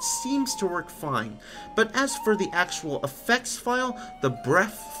Crate seems to work fine. But as for the actual effects file, the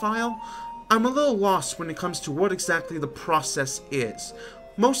breft file, I'm a little lost when it comes to what exactly the process is.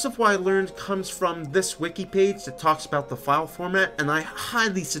 Most of what I learned comes from this wiki page that talks about the file format, and I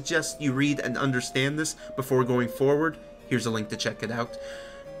highly suggest you read and understand this before going forward. Here's a link to check it out.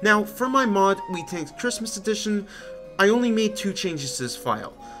 Now, for my mod, Wii Tanks Christmas Edition, I only made two changes to this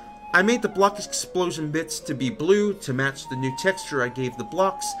file. I made the block explosion bits to be blue to match the new texture I gave the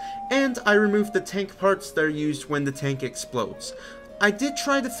blocks, and I removed the tank parts that are used when the tank explodes. I did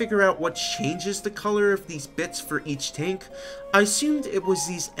try to figure out what changes the color of these bits for each tank. I assumed it was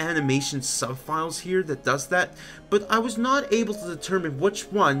these animation subfiles here that does that, but I was not able to determine which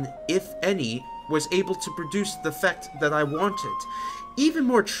one, if any, was able to produce the effect that I wanted. Even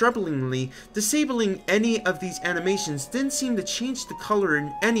more troublingly, disabling any of these animations didn't seem to change the color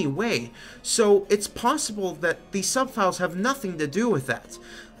in any way, so it's possible that these subfiles have nothing to do with that.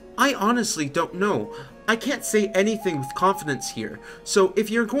 I honestly don't know. I can't say anything with confidence here, so if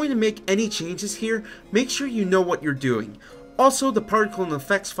you're going to make any changes here, make sure you know what you're doing. Also, the particle and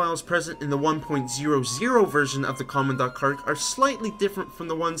effects files present in the 1.00 version of the Common.carc are slightly different from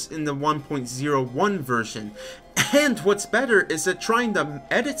the ones in the 1.01 version. And what's better is that trying to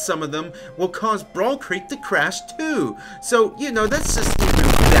edit some of them will cause Brawl Crate to crash too. So, you know, that's just even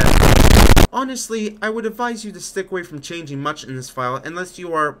better. Honestly, I would advise you to stick away from changing much in this file unless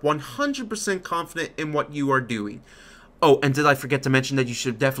you are 100% confident in what you are doing. Oh, and did I forget to mention that you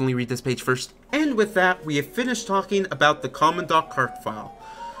should definitely read this page first? And with that, we have finished talking about the Common.carc file.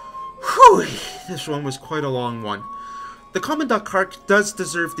 Whew, this one was quite a long one. The Common.carc does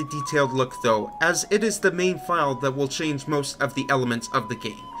deserve the detailed look though, as it is the main file that will change most of the elements of the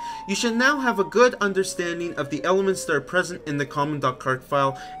game. You should now have a good understanding of the elements that are present in the Common.carc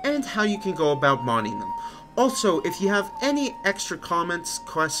file and how you can go about modding them. Also, if you have any extra comments,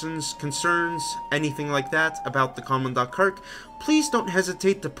 questions, concerns, anything like that about the Common.carc, please don't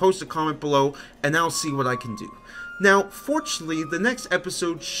hesitate to post a comment below and I'll see what I can do. Now, fortunately, the next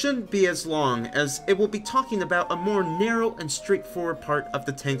episode shouldn't be as long, as it will be talking about a more narrow and straightforward part of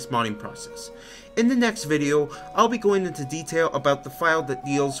the Tanks modding process. In the next video, I'll be going into detail about the file that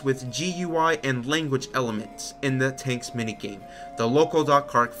deals with GUI and language elements in the Tanks minigame, the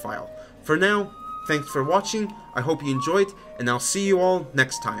local.carc file. For now, thanks for watching, I hope you enjoyed, and I'll see you all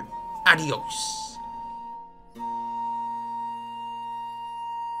next time. Adios!